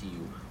just gives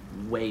you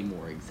way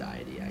more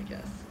anxiety, I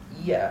guess.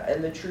 Yeah,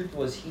 and the truth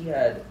was he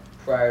had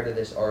prior to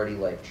this already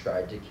like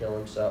tried to kill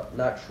himself.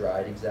 Not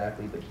tried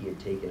exactly, but he had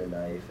taken a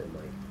knife and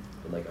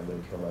been like, I'm gonna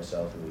kill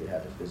myself, and we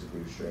had to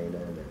physically restrain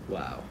him and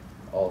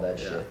all that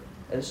shit.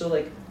 And so,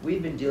 like,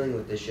 we'd been dealing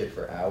with this shit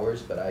for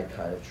hours, but I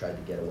kind of tried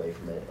to get away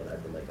from it, and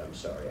I've been like, I'm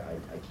sorry,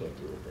 I can't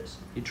deal with this.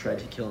 He tried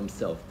to kill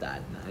himself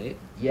that night?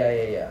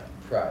 Yeah.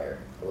 Prior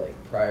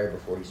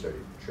before he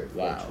started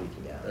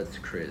tweaking out. That's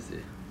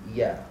crazy.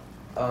 Yeah.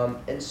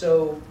 And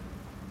so,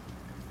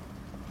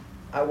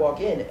 I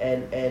walk in,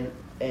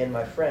 and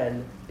my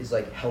friend is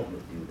like, help me,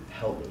 dude,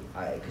 help me.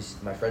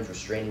 Because my friend's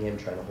restraining him,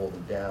 trying to hold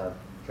him down,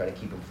 trying to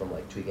keep him from,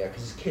 like, tweaking out,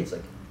 because his kid's,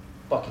 like,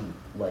 fucking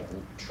like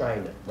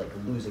trying to like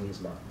losing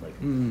his mind, like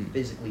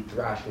physically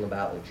thrashing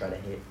about, like trying to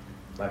hit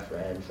my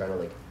friend, trying to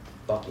like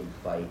fucking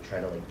fight,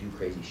 trying to like do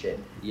crazy shit.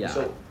 Yeah.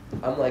 So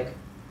I'm like,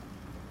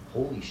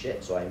 holy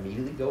shit. So I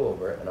immediately go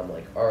over and I'm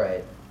like, all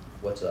right,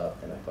 what's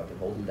up? And I fucking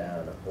hold him down.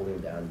 I'm holding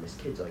him down. And this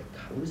kid's like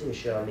losing his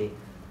shit on me.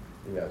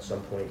 At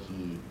some point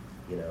he,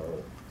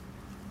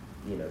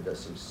 does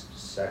some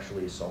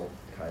sexually assault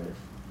kind of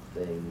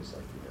things.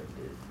 Like,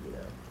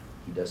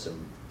 he does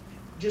some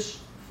just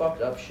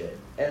fucked up shit.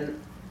 And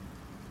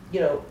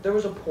there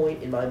was a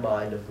point in my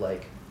mind of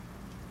like,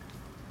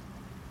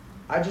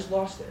 I just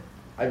lost it.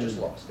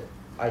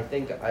 I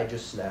think I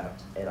just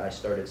snapped, and I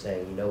started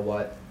saying, you know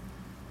what?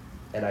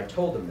 And I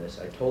told him this.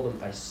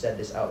 I said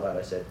this out loud.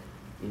 I said,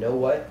 you know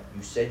what?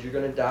 You said you're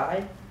gonna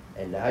die,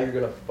 and now you're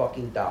gonna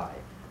fucking die.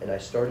 And I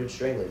started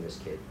strangling this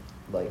kid,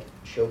 like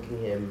choking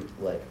him.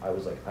 Like I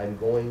was like, I'm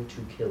going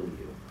to kill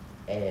you.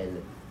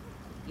 And,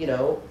 you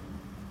know,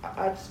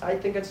 I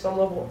think at some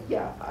level,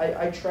 yeah,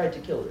 I tried to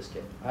kill this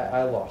kid.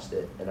 I lost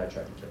it, and I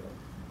tried to kill him.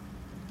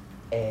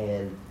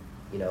 And,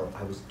 you know,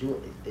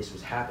 this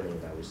was happening,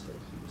 and he was like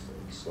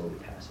slowly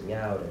passing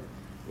out, and,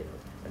 you know,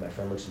 and my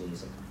friend looks at me,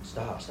 he's like,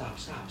 stop.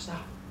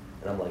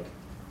 And I'm like,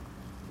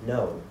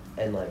 no.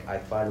 And, like, I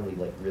finally,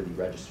 like, really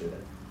register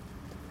that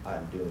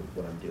I'm doing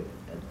what I'm doing.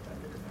 And, like, I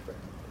look at my friend,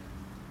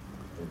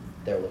 and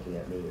they're looking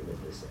at me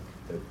with this, like,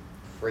 they're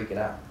freaking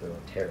out. They're,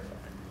 like, terrified.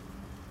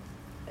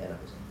 And I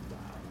was like,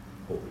 wow,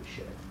 holy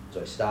shit.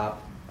 So I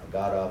stopped, I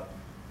got up,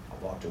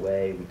 I walked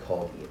away, we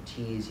called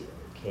EMTs, you know,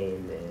 they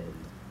came in.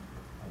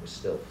 I was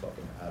still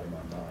fucking out of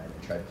my mind.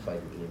 I tried to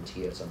fight an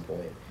EMT at some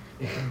point.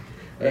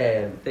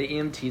 And the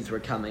EMTs were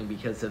coming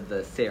because of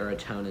the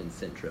serotonin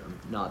syndrome,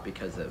 not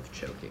because of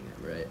choking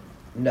him, right?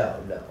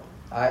 No.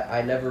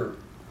 I never,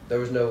 there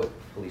was no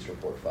police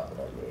report filed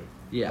on me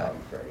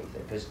for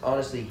anything. Because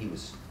honestly,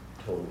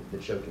 the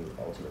choking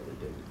ultimately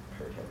didn't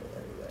hurt him in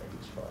any way. He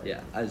was fine.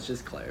 Yeah, I was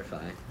just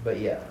clarifying. But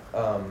yeah,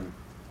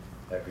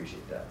 I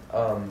appreciate that.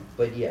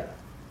 But yeah,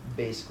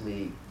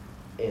 basically,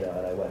 you know,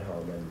 and I went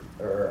home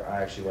or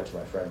I actually went to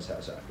my friend's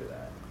house after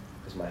that,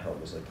 because my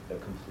home was like a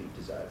complete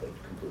disaster,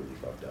 like completely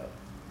fucked up.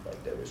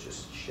 Like there was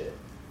just shit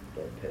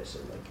and piss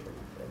and like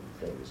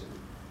and things, and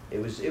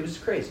it was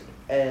crazy.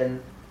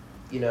 And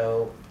you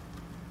know,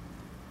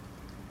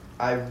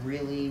 I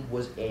really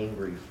was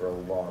angry for a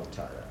long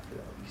time after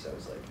that,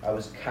 because I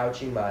was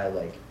couching my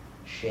like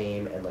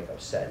shame and like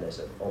upsetness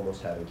of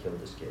almost having killed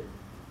this kid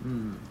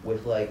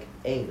with like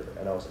anger,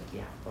 and I was like,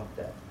 yeah, fuck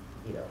that,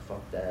 you know,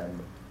 fuck them,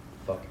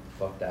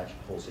 fuck that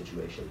whole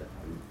situation.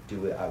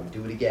 I would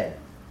do it again,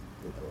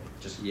 you know,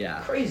 like, just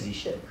crazy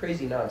shit,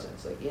 crazy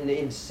nonsense, like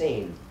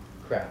insane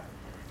crap.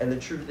 And the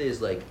truth is,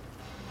 like,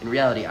 in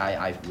reality,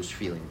 I was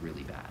feeling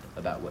really bad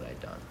about what I'd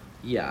done.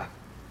 Yeah.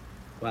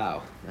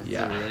 Wow, that's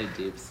a really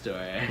deep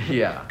story.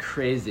 Yeah.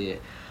 Crazy.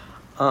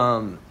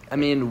 I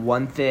mean,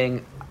 one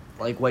thing,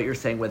 like what you're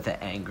saying with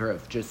the anger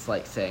of just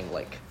like saying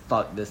like,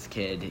 fuck this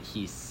kid,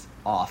 he's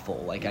awful,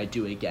 like I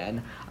do it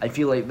again. I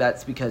feel like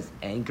that's because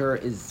anger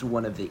is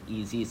one of the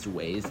easiest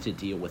ways to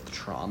deal with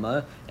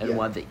trauma, and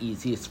one of the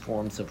easiest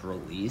forms of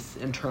release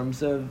in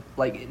terms of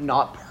like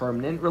not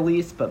permanent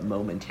release, but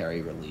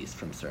momentary release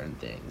from certain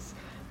things.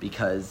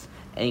 Because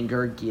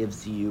anger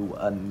gives you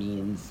a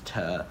means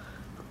to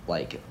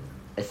like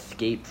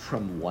escape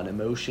from one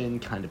emotion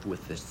kind of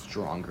with a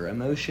stronger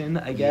emotion,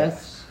 I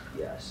guess.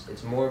 Yes.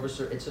 It's more of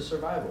it's a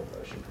survival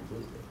emotion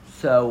completely.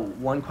 So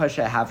one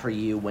question I have for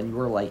you, when you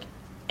were like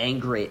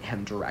angry at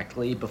him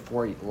directly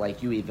before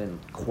like you even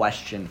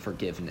questioned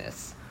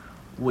forgiveness,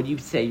 would you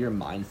say your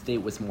mind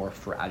state was more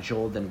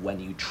fragile than when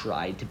you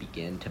tried to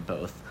begin to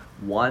both,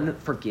 one,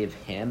 forgive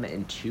him,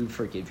 and two,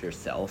 forgive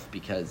yourself?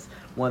 Because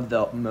one of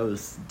the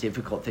most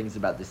difficult things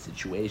about this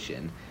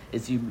situation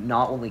is you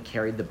not only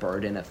carry the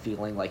burden of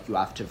feeling like you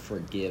have to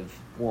forgive,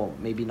 well,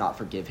 maybe not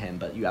forgive him,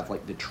 but you have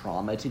like the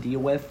trauma to deal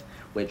with,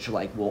 which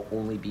like will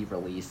only be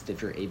released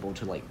if you're able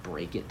to like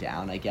break it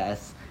down, I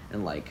guess,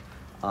 and like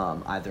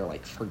either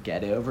like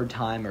forget it over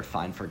time or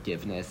find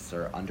forgiveness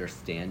or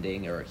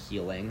understanding or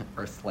healing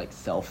or like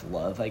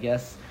self-love, I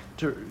guess,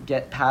 to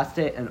get past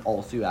it. And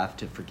also you have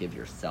to forgive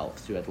yourself,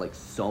 so you had like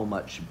so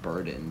much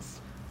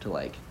burdens to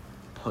like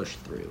push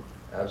through.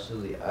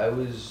 Absolutely.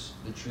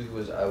 The truth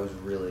was I was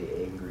really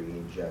angry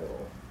in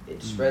general.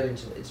 It spread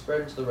into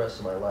the rest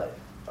of my life.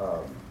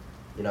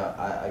 You know,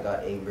 I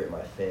got angry at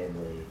my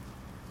family.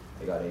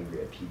 I got angry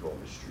at people on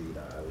the street.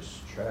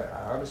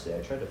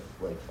 I tried to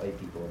like fight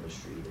people on the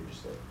street, and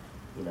just like,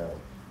 you know,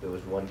 there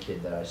was one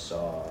kid that I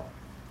saw,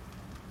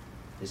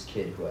 this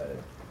kid who I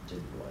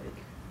didn't like,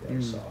 that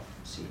I saw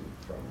seen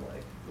from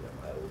like, you know,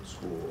 my old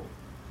school,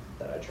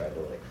 that I tried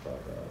to like fuck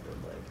up,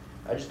 and like,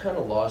 I just kind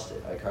of lost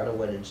it. I kind of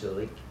went into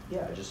like,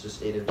 just a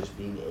state of just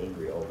being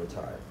angry all the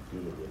time,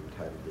 being in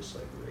kind of this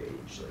like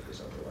rage, like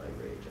this underlying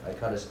rage.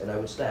 And I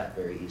would snap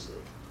very easily.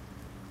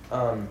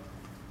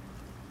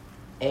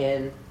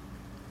 And,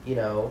 you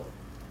know,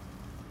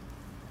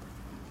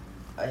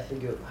 I don't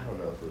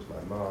know if it was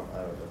my mom,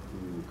 I don't know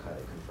who kind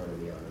of confronted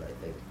me on it.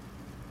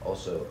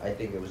 I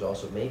think it was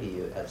also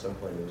maybe at some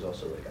point it was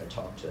also like I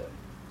talked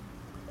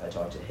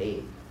to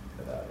Haig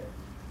about it.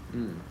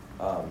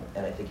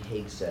 And I think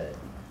Haig said,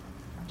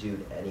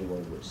 dude,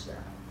 anyone would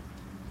snap.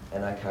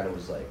 And I kind of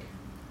was like,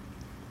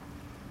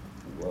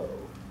 whoa.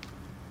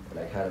 And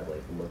I kind of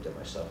like looked at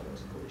myself and I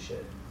was like, holy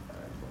shit,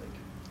 I'm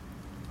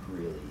like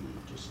really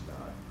just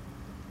not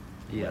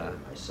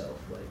letting myself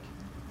like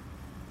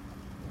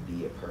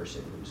be a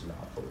person who's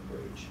not full of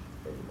rage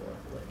anymore.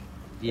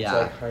 Like,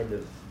 so I kind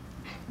of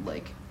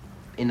like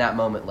in that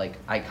moment, like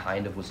I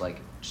kind of was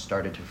like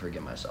started to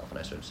forgive myself, and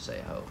I started to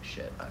say, oh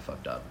shit, I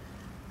fucked up,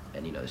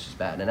 and you know, this is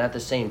bad. And at the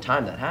same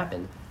time that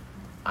happened,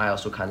 I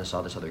also kind of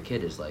saw this other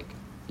kid as like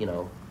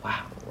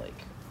wow, like,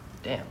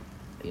 damn,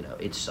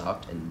 it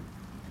sucked, and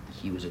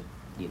he was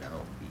he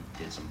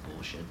did some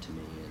bullshit to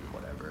me and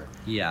whatever.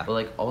 Yeah. But,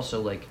 like,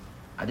 also, like,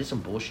 I did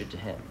some bullshit to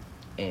him,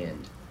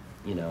 and,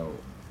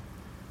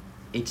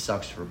 it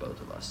sucks for both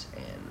of us,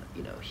 and,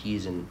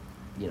 he's in,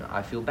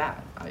 I feel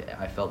bad.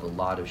 I felt a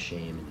lot of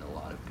shame and a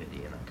lot of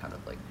pity, and I kind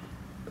of, like,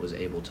 was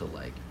able to,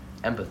 like,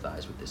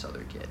 empathize with this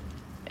other kid.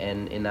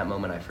 And in that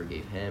moment, I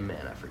forgave him,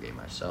 and I forgave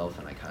myself,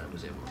 and I kind of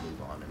was able to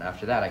move on. And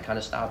after that, I kind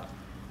of stopped,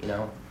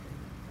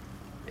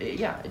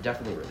 it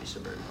definitely really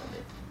subverted me,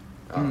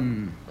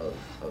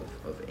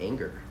 of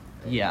anger.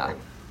 And Yeah.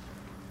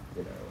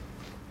 it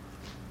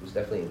was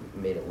definitely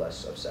made it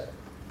less upsetting.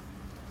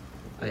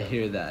 I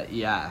hear that.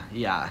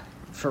 Yeah.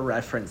 For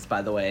reference,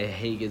 by the way,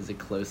 Haig is a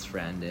close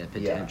friend and a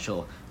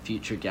potential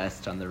future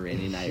guest on the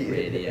Rainy Night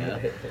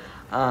Radio.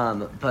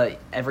 But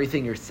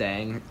everything you're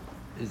saying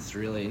is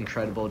really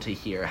incredible to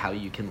hear how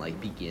you can, like,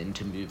 begin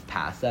to move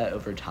past that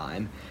over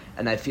time.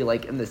 And I feel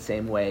like in the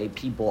same way,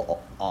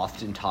 people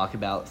often talk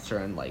about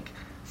certain, like,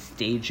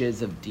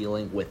 stages of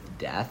dealing with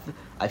death.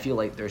 I feel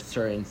like there's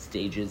certain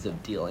stages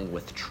of dealing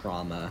with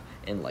trauma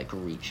and, like,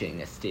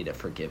 reaching a state of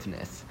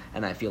forgiveness.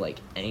 And I feel like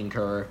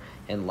anger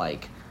and,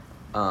 like,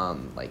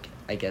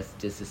 I guess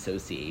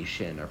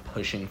disassociation or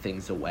pushing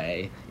things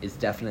away is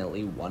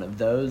definitely one of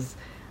those.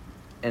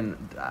 And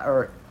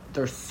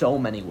there's so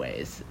many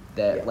ways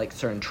that like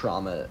certain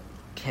trauma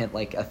can,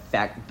 like,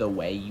 affect the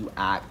way you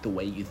act, the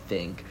way you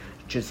think,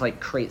 just, like,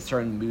 create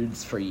certain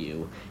moods for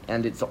you.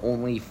 And it's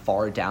only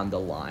far down the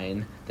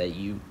line that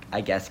you,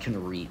 I guess,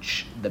 can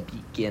reach the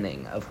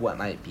beginning of what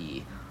might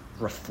be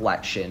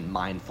reflection,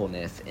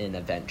 mindfulness, and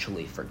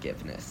eventually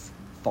forgiveness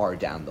far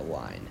down the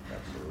line.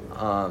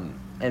 Absolutely.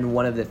 And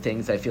one of the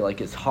things I feel like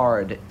is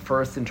hard,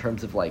 first in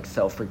terms of, like,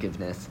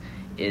 self-forgiveness,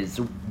 is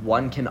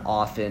one can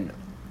often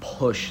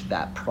push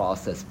that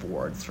process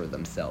forwards for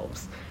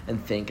themselves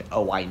and think,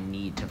 oh, I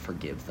need to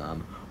forgive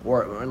them.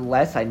 Or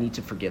less I need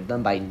to forgive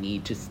them, but I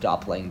need to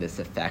stop letting this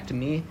affect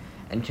me,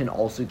 and can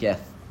also get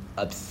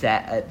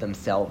upset at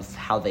themselves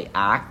how they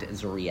act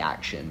as a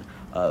reaction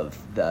of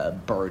the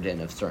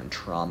burden of certain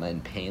trauma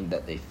and pain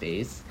that they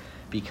face.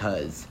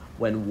 Because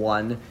when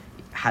one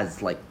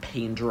has, like,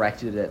 pain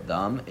directed at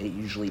them, it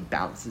usually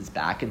bounces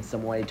back in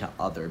some way to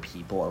other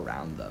people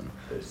around them.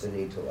 There's the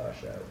need to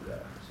lash out, yeah,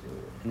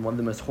 absolutely. And one of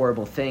the most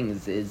horrible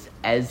things is,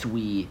 as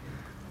we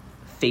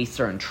face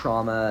certain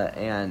trauma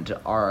and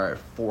are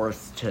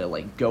forced to,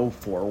 like, go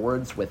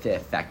forwards with it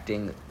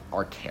affecting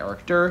our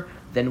character,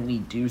 then we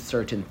do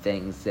certain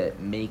things that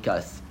make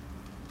us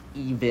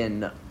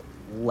even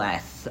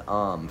less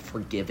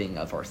forgiving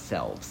of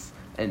ourselves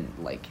and,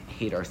 like,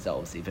 hate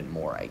ourselves even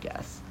more, I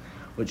guess.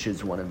 Which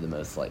is one of the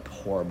most, like,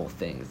 horrible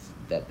things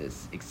that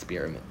this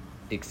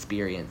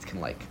experience can,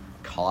 like,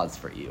 cause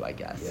for you, I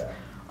guess.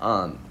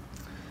 Yeah.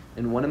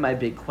 And one of my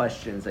big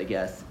questions, I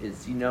guess,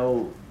 is,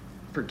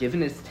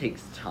 forgiveness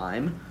takes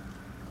time,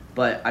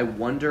 but I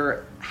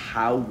wonder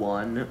how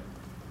one,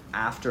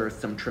 after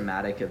some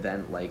traumatic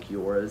event like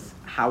yours,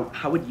 how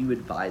would you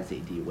advise they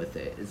deal with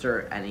it? Is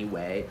there any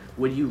way?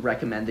 Would you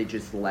recommend they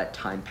just let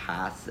time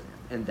pass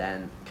and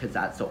then, because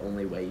that's the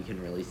only way you can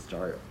really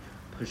start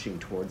pushing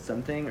towards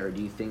something? Or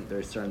do you think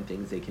there's certain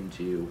things they can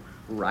do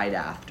right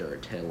after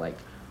to, like,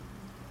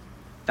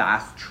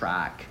 fast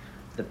track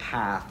the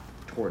path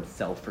towards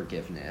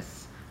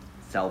self-forgiveness,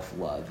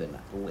 self-love, and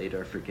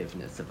later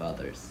forgiveness of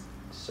others?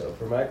 So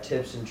for my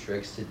tips and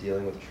tricks to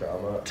dealing with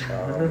trauma,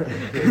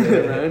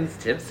 Ramon's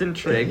tips and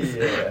tricks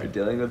for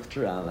dealing with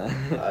trauma.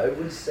 I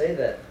would say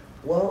that,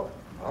 well,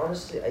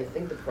 honestly, I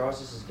think the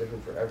process is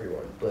different for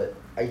everyone, but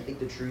I think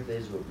the truth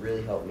is what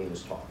really helped me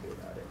was talking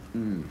about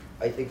it.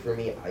 I think for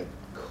me, I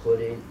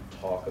couldn't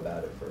talk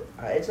about it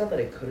it's not that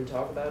I couldn't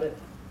talk about it,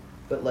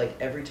 but, like,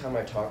 every time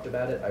I talked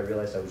about it, I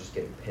realized I was just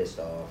getting pissed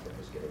off, or I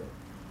was getting,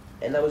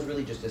 and that was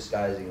really just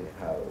disguising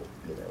how,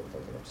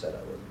 fucking upset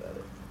I was about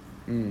it.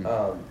 And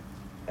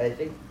I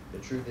think the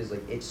truth is,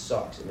 like, it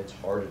sucks, and it's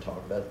hard to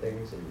talk about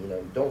things,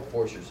 and, don't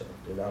force yourself.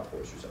 Do not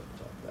force yourself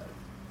to talk about it.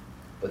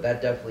 But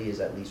that definitely is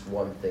at least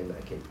one thing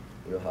that can,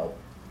 help,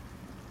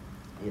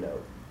 you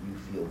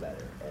feel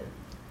better, and,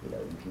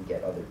 you can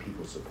get other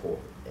people's support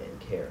and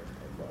care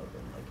and love,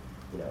 and,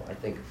 like, I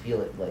think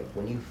feeling, like,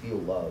 when you feel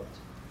loved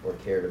or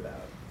cared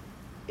about,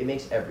 it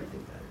makes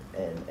everything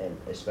better, and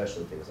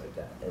especially things like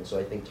that. And so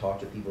I think talk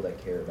to people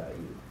that care about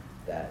you,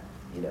 that,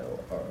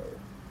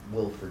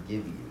 will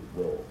forgive you,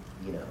 will,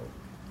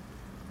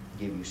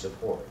 give you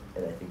support,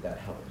 and I think that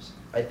helps.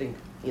 I think,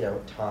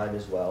 time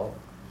as well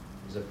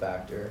is a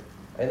factor.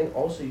 I think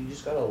also you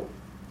just gotta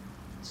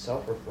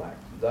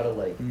self-reflect. You gotta,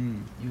 like,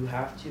 you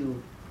have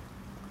to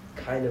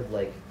kind of,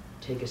 like,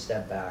 take a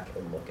step back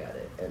and look at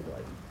it, and,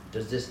 like,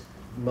 does this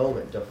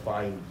moment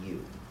define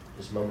you?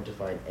 Does this moment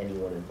define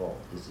anyone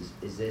involved?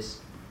 Is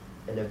this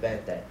an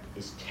event that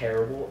is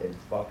terrible and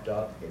fucked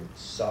up and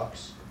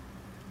sucks,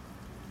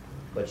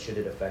 but should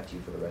it affect you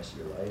for the rest of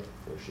your life,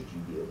 or should you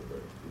be able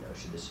to,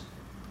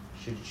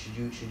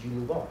 should you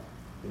move on?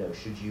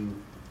 Should you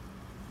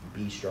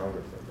be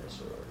stronger from this,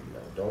 or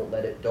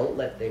don't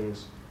let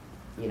things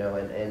you know,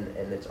 and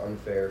it's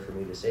unfair for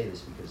me to say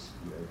this because,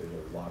 you know,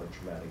 there's a lot of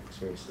traumatic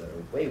experiences that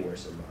are way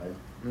worse than mine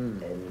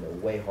and, you know,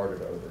 way harder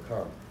to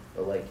overcome.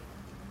 But, like,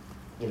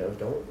 you know,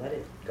 don't let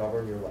it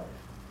govern your life.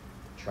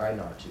 Try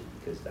not to,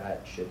 because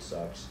that shit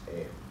sucks.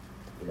 And,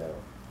 you know,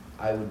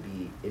 I would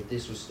be, if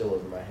this was still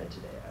over my head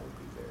today, I would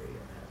be very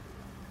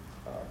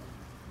unhappy.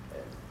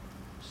 And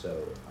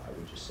so I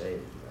would just say that,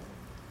 you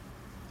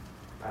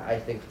know, I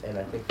think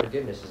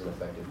forgiveness is an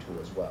effective tool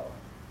as well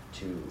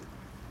to,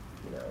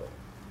 you know,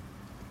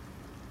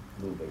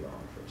 moving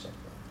on from something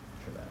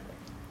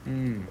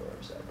traumatic or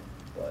upsetting.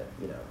 But,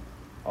 you know,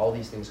 all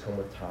these things come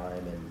with time,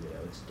 and, you know,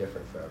 it's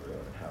different for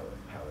everyone and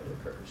how it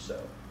occurs.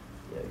 So,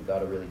 you know, you got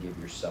to really give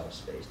yourself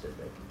space to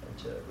think and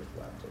to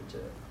reflect and to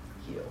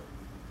heal.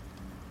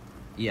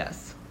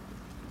 Yes.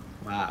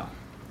 Wow.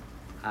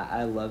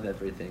 I love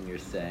everything you're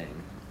saying.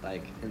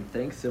 Like, and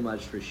thanks so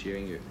much for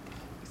sharing your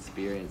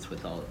experience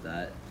with all of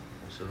that.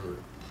 Absolutely.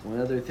 One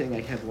other thing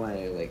I kind of want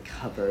to like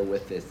cover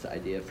with this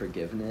idea of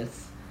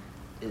forgiveness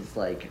is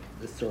like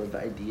the sort of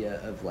idea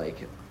of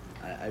like,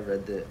 I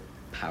read The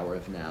Power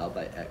of Now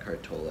by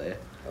Eckhart Tolle.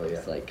 Oh, yeah.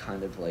 It's like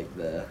kind of like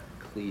the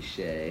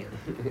cliche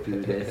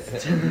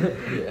Buddhist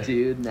Yeah.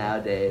 dude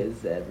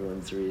nowadays that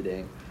everyone's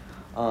reading.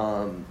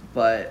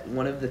 But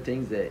one of the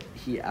things that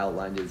he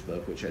outlined in his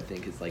book, which I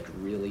think is like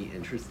really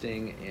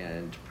interesting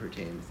and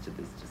pertains to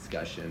this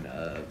discussion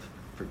of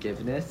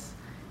forgiveness,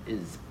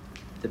 is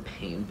the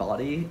pain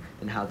body,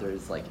 and how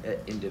there's like an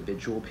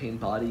individual pain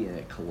body and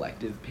a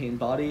collective pain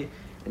body,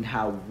 and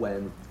how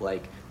when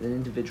like an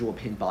individual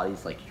pain body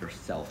is like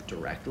yourself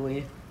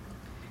directly,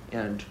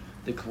 and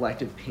the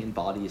collective pain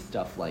body is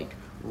stuff like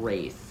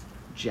race,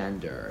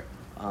 gender,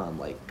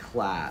 like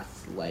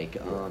class, like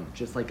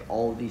just like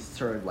all these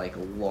sort of like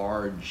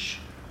large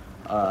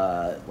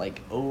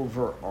like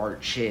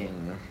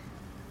overarching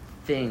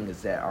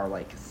things that are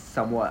like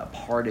somewhat a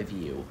part of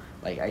you,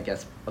 like I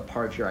guess a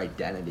part of your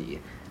identity.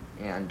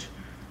 And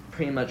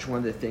pretty much one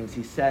of the things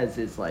he says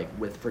is like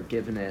with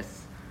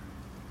forgiveness,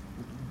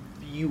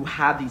 you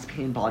have these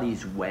pain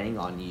bodies weighing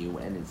on you,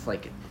 and it's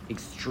like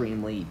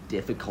extremely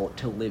difficult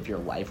to live your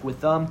life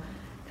with them.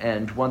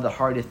 And one of the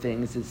hardest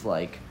things is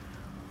like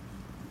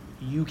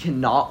you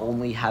can not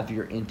only have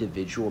your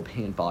individual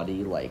pain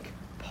body like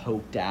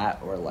poked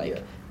at or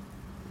like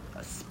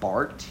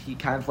sparked. He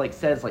kind of like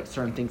says like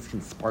certain things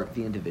can spark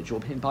the individual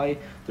pain body.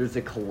 There's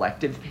a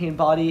collective pain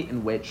body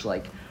in which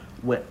like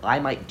what I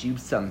might do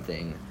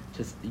something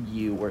to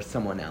you or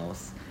someone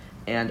else,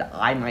 and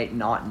I might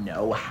not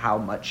know how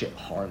much it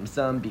harms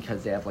them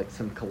because they have like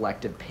some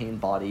collective pain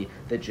body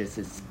that just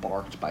is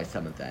sparked by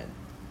some event.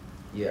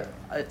 Yeah.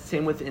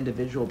 Same with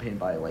individual pain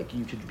body. Like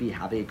you could be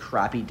having a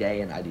crappy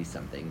day and I do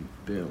something,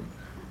 boom,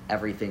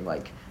 everything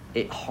like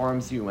it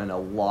harms you in a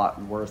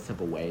lot worse of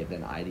a way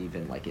than I'd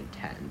even like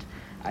intend.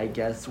 I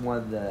guess one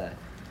of the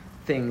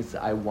things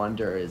I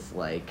wonder is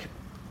like,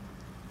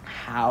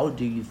 how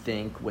do you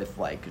think with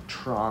like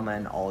trauma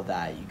and all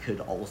that you could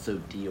also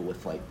deal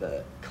with like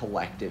the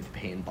collective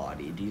pain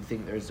body? Do you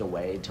think there's a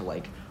way to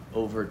like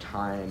over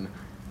time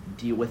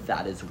deal with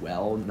that as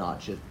well, not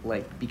just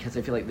like, because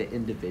I feel like the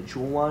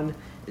individual one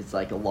is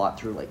like a lot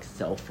through like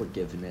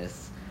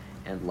self-forgiveness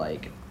and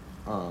like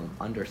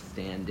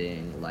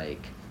understanding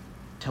like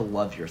to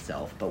love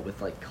yourself, but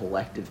with like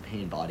collective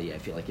pain body I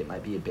feel like it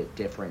might be a bit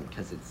different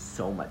because it's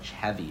so much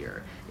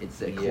heavier.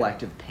 It's a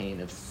collective pain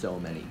of so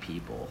many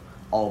people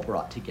all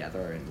brought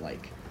together, and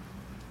like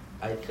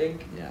I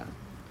think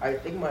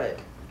my,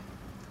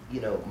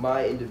 you know,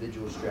 my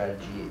individual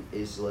strategy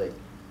is like,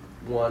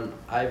 one,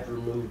 I've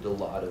removed a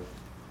lot of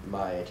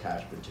my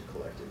attachment to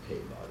collective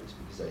pain bodies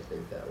because I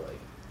think that like,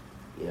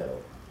 you know,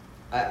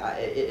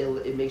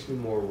 it makes me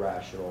more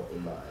rational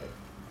in my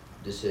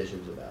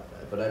decisions about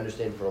that. But I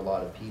understand for a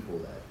lot of people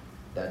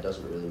that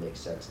doesn't really make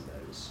sense, and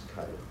that is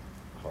kind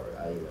of hard.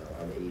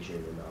 I'm Asian,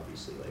 and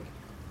obviously like,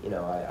 you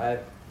know, I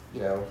have,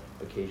 you know,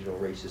 occasional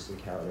racist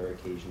encounter,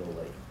 occasional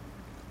like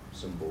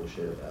some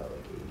bullshit about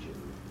like Asian,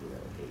 you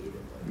know, hate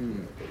and like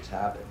you know, things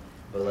happen.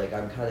 But like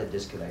I'm kind of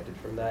disconnected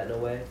from that in a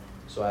way,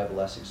 so I have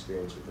less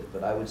experience with it.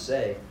 But I would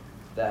say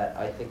that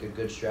I think a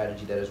good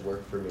strategy that has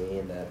worked for me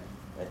and that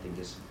I think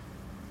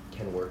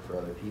can work for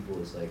other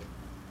people is like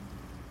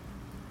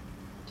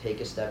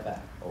take a step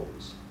back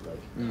always,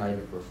 like kind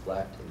of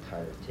reflect and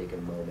kind of take a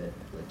moment,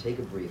 like take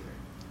a breather.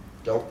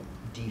 Don't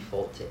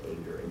default to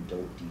anger and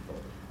don't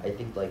default. I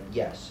think like,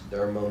 yes,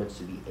 there are moments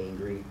to be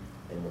angry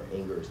and where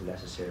anger is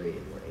necessary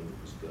and where anger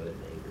is good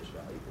and anger is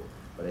valuable.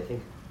 But I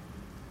think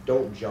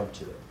don't jump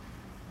to it.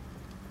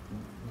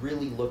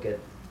 Really look at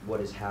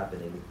what is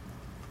happening.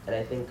 And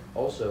I think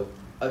also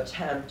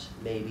attempt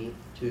maybe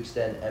to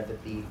extend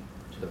empathy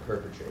to the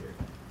perpetrator.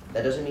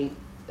 That doesn't mean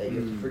that you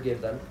have to forgive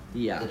them.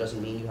 Yeah. That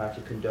doesn't mean you have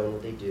to condone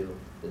what they do.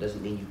 That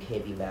doesn't mean you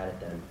can't be mad at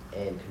them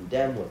and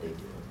condemn what they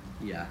do.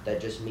 Yeah. That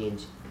just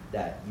means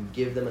that you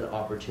give them an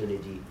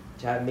opportunity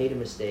to have made a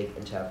mistake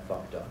and to have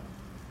fucked up.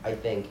 I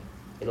think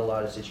in a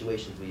lot of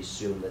situations we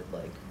assume that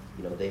like,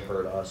 you know, they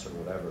hurt us or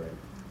whatever, and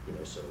you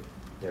know, so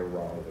they're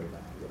wrong, they're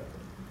bad, whatever.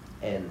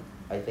 And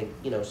I think,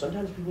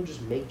 sometimes people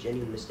just make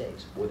genuine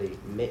mistakes, or they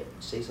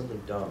say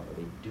something dumb, or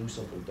they do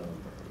something dumb, or,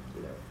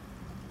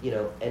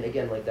 and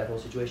again, like that whole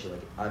situation,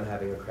 like I'm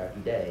having a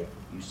crappy day,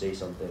 you say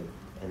something,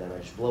 and then I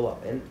just blow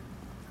up, and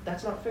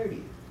that's not fair to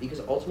you,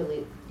 because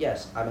ultimately,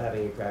 yes, I'm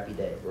having a crappy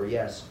day, or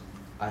yes,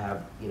 I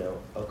have,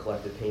 a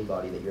collective pain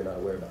body that you're not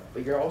aware about,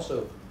 but you're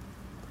also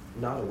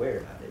not aware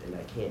about it, and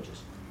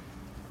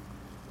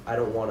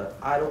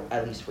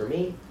at least for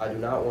me, I do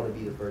not want to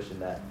be the person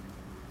that,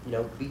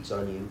 beats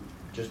on you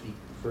just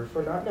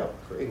for not knowing,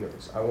 for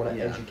ignorance. I want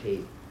to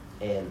educate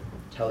and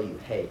tell you,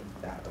 hey,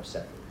 that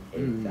upset me,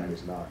 and that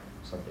is not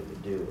something to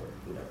do,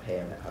 or,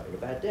 hey, I'm having a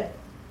bad day.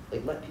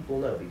 Like, let people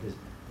know, because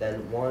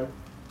then, one,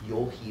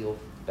 you'll heal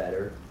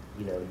better,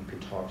 you can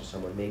talk to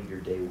someone, maybe your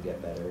day will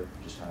get better,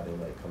 just having,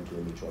 like, come to a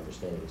mutual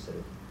understanding instead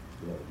of,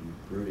 you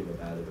brooding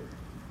about it or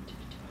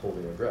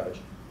holding a grudge.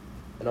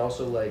 And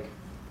also, like,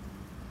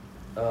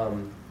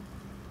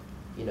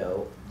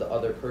 the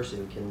other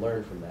person can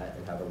learn from that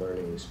and have a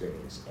learning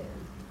experience and,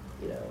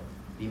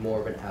 be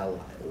more of an ally,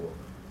 or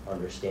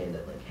understand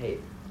that, like, hey,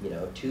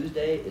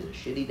 Tuesday is a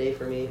shitty day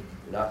for me,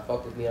 do not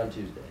fuck with me on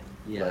Tuesday.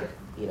 Yeah. Like,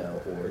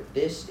 or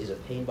this is a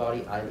pain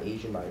body, I'm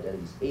Asian, my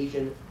identity's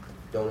Asian,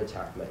 don't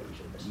attack my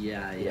Asianness.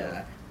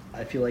 Yeah.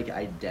 I feel like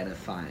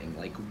identifying,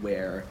 like,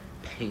 where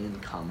pain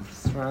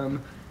comes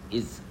from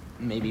is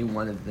maybe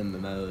one of the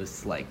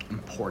most, like,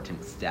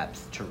 important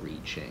steps to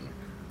reaching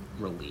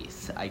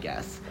release, I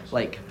guess.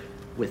 Like,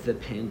 with the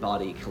pain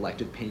body,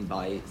 collective pain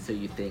body, so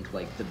you think,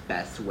 like, the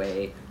best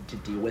way to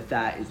deal with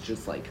that is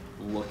just, like,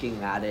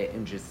 looking at it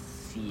and just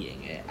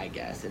seeing it, I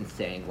guess, and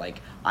saying,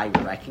 like, I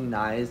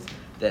recognize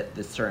that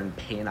the certain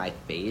pain I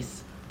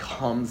face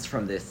comes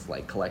from this,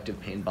 like, collective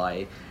pain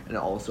body, and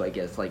also, I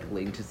guess, like,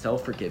 linked to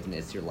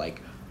self-forgiveness, you're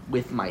like,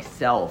 with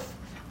myself,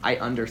 I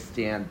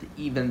understand,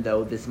 even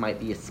though this might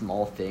be a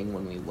small thing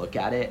when we look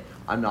at it,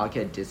 I'm not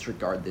going to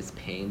disregard this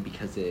pain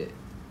because it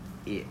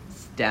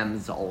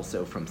stems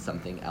also from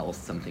something else,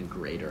 something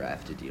greater I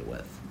have to deal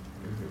with.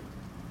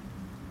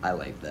 Mm-hmm. I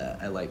like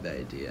that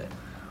idea.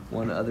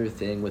 One other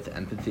thing with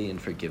empathy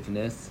and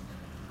forgiveness,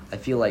 I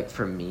feel like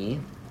for me,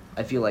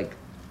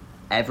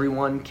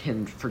 everyone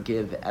can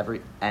forgive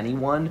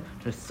anyone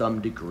to some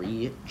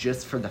degree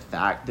just for the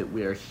fact that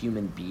we're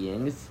human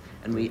beings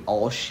and we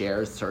all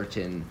share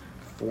certain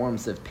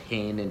forms of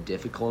pain and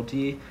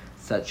difficulty,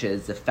 such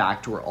as the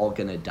fact we're all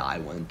gonna die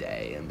one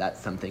day, and that's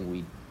something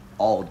we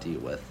all deal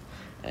with.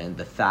 And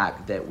the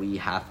fact that we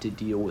have to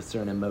deal with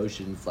certain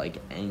emotions like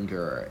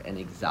anger and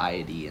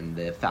anxiety, and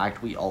the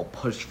fact we all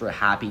push for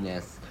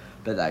happiness,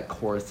 but that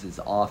course is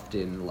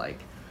often, like,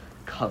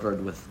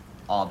 covered with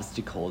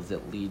obstacles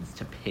that leads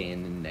to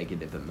pain and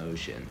negative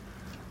emotion.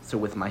 So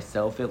with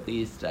myself, at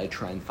least, I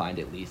try and find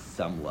at least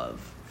some love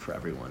for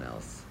everyone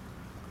else.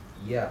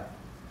 Yeah,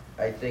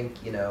 I think,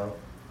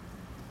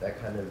 that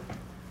kind of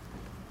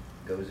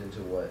goes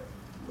into what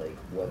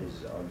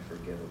is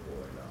unforgivable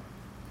or not.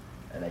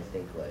 And I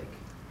think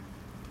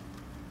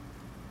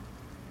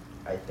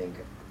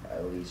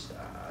at least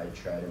I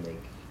try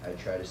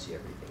to see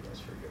everything as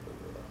forgivable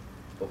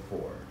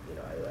before,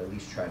 I at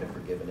least try to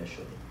forgive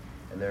initially.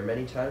 And there are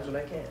many times when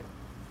I can't.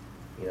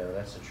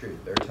 That's the truth.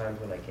 There are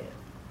times when I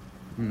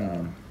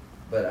can't.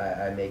 But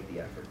I make the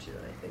effort to,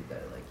 and I think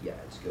that,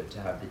 it's good to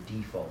have the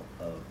default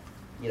of,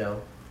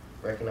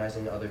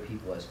 recognizing other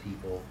people as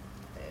people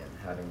and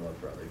having love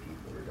for other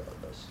people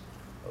regardless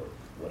of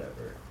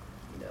whatever,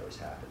 is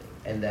happening.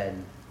 And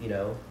then,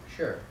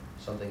 sure,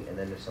 and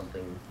then if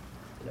something,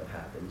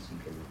 happens, you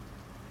can,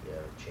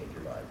 change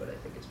your mind, but I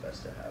think it's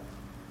best to have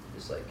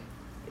this,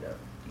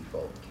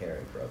 default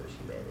caring for others'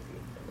 humanity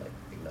and,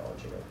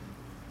 acknowledging of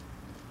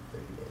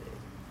their humanity.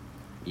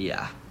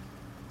 Yeah,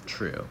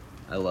 true.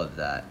 I love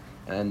that.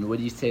 And would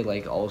you say,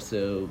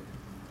 also,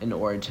 in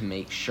order to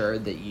make sure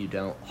that you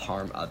don't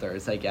harm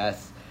others, I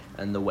guess,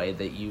 and the way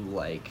that you,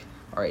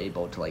 are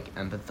able to,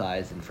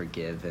 empathize and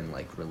forgive and,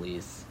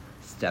 release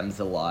stems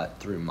a lot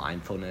through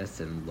mindfulness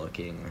and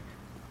looking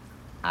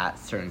at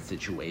certain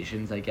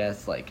situations, I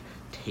guess,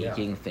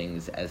 taking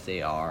things as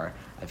they are.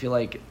 I feel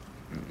like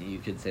you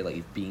could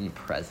say, being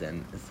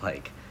present is,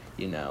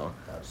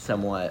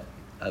 somewhat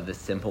of a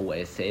simple way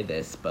to say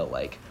this, but,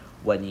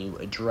 when you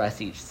address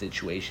each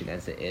situation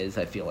as it is,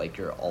 I feel like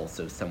you're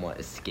also somewhat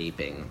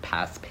escaping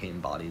past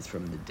pain bodies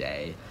from the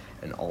day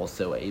and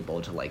also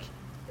able to,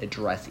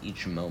 address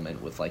each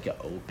moment with, an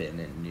open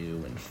and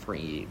new and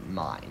free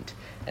mind.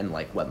 And,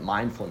 what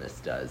mindfulness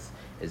does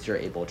is you're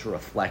able to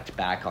reflect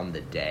back on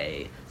the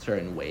day,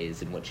 certain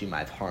ways in which you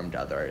might have harmed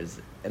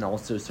others, and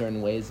also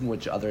certain ways in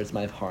which others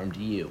might have harmed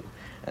you.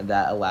 And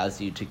that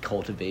allows you to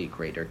cultivate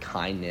greater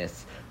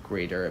kindness,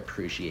 greater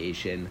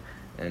appreciation,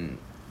 and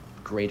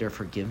greater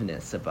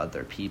forgiveness of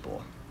other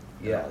people.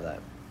 Yeah. And all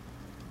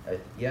that.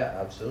 Yeah,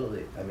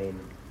 absolutely. I mean,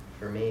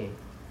 for me,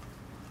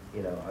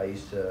 I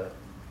used to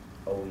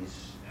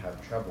always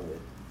have trouble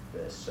with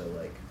this. So,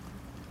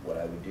 what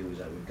I would do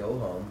is I would go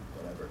home,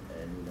 whatever,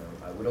 and,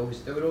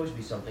 there would always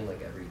be something,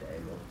 every day,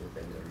 multiple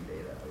things every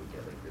day that I would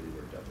get, really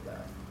worked up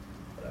about.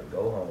 But I would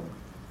go home,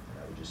 and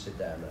I would just sit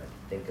down, and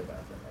I'd think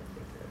about them. I'd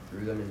think that,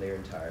 through them in their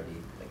entirety,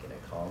 like in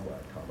a calm way,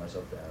 calm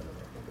myself down, and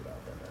I think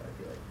about them, and I'd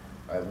be like,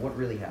 all right, what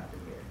really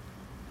happened here?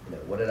 You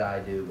know, what did I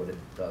do? What did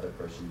the other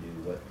person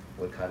do?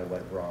 What kind of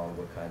went wrong?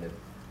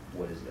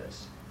 What is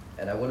this?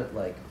 And I wouldn't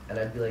like, and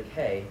I'd be like,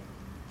 hey,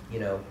 you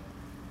know,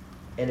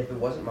 and if it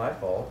wasn't my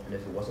fault, and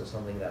if it wasn't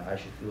something that I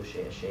should feel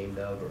ashamed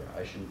of, or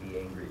I shouldn't be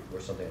angry, or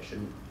something I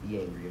shouldn't be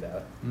angry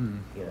about,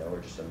 you know, or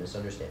just a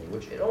misunderstanding,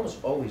 which it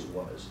almost always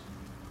was,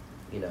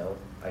 you know,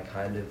 I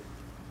kind of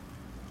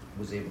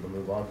was able to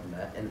move on from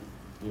that, and,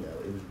 you know,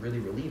 it was really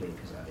relieving,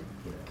 because I,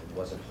 you know,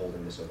 wasn't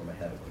holding this over my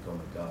head, like, oh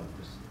my God,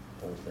 this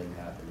whole thing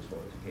happened, this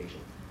whole occasion,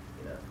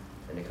 you know,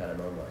 and it kind of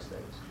normalized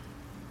things.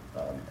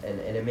 And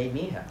it made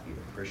me happier,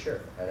 for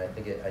sure, and I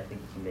think it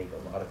can make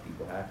a lot of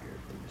people happier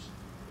if they just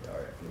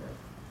are, you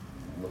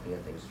know, looking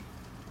at things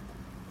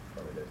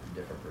from a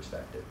different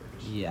perspective, or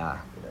just, Yeah.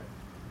 you know.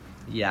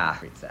 Yeah.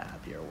 Creates a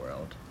happier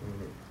world.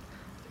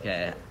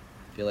 Okay,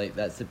 I feel like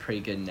that's a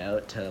pretty good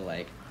note to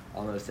like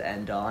almost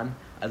end on.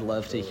 I'd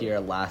love to hear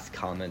a last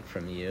comment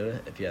from you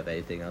if you have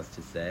anything else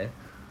to say.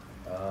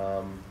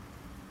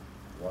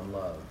 One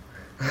love.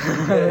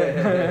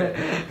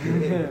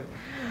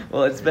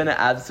 Well, it's been an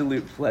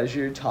absolute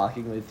pleasure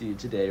talking with you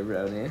today,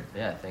 Roni.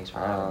 Yeah, thanks for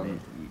having me.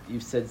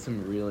 You've said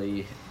some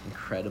really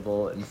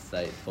incredible,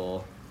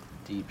 insightful,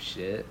 deep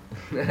shit.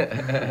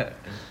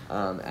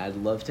 I'd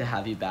love to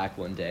have you back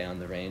one day on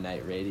the Rainy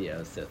Night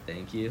Radio, so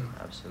thank you.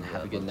 Absolutely.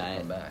 Have a good night.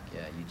 Come back.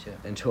 Yeah, you too.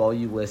 And to all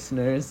you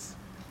listeners,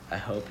 I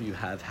hope you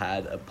have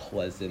had a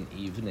pleasant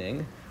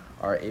evening,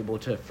 are able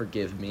to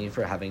forgive me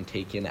for having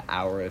taken an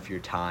hour of your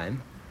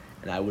time,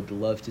 and I would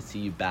love to see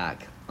you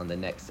back on the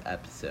next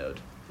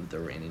episode of the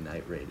Rainy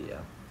Night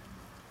Radio.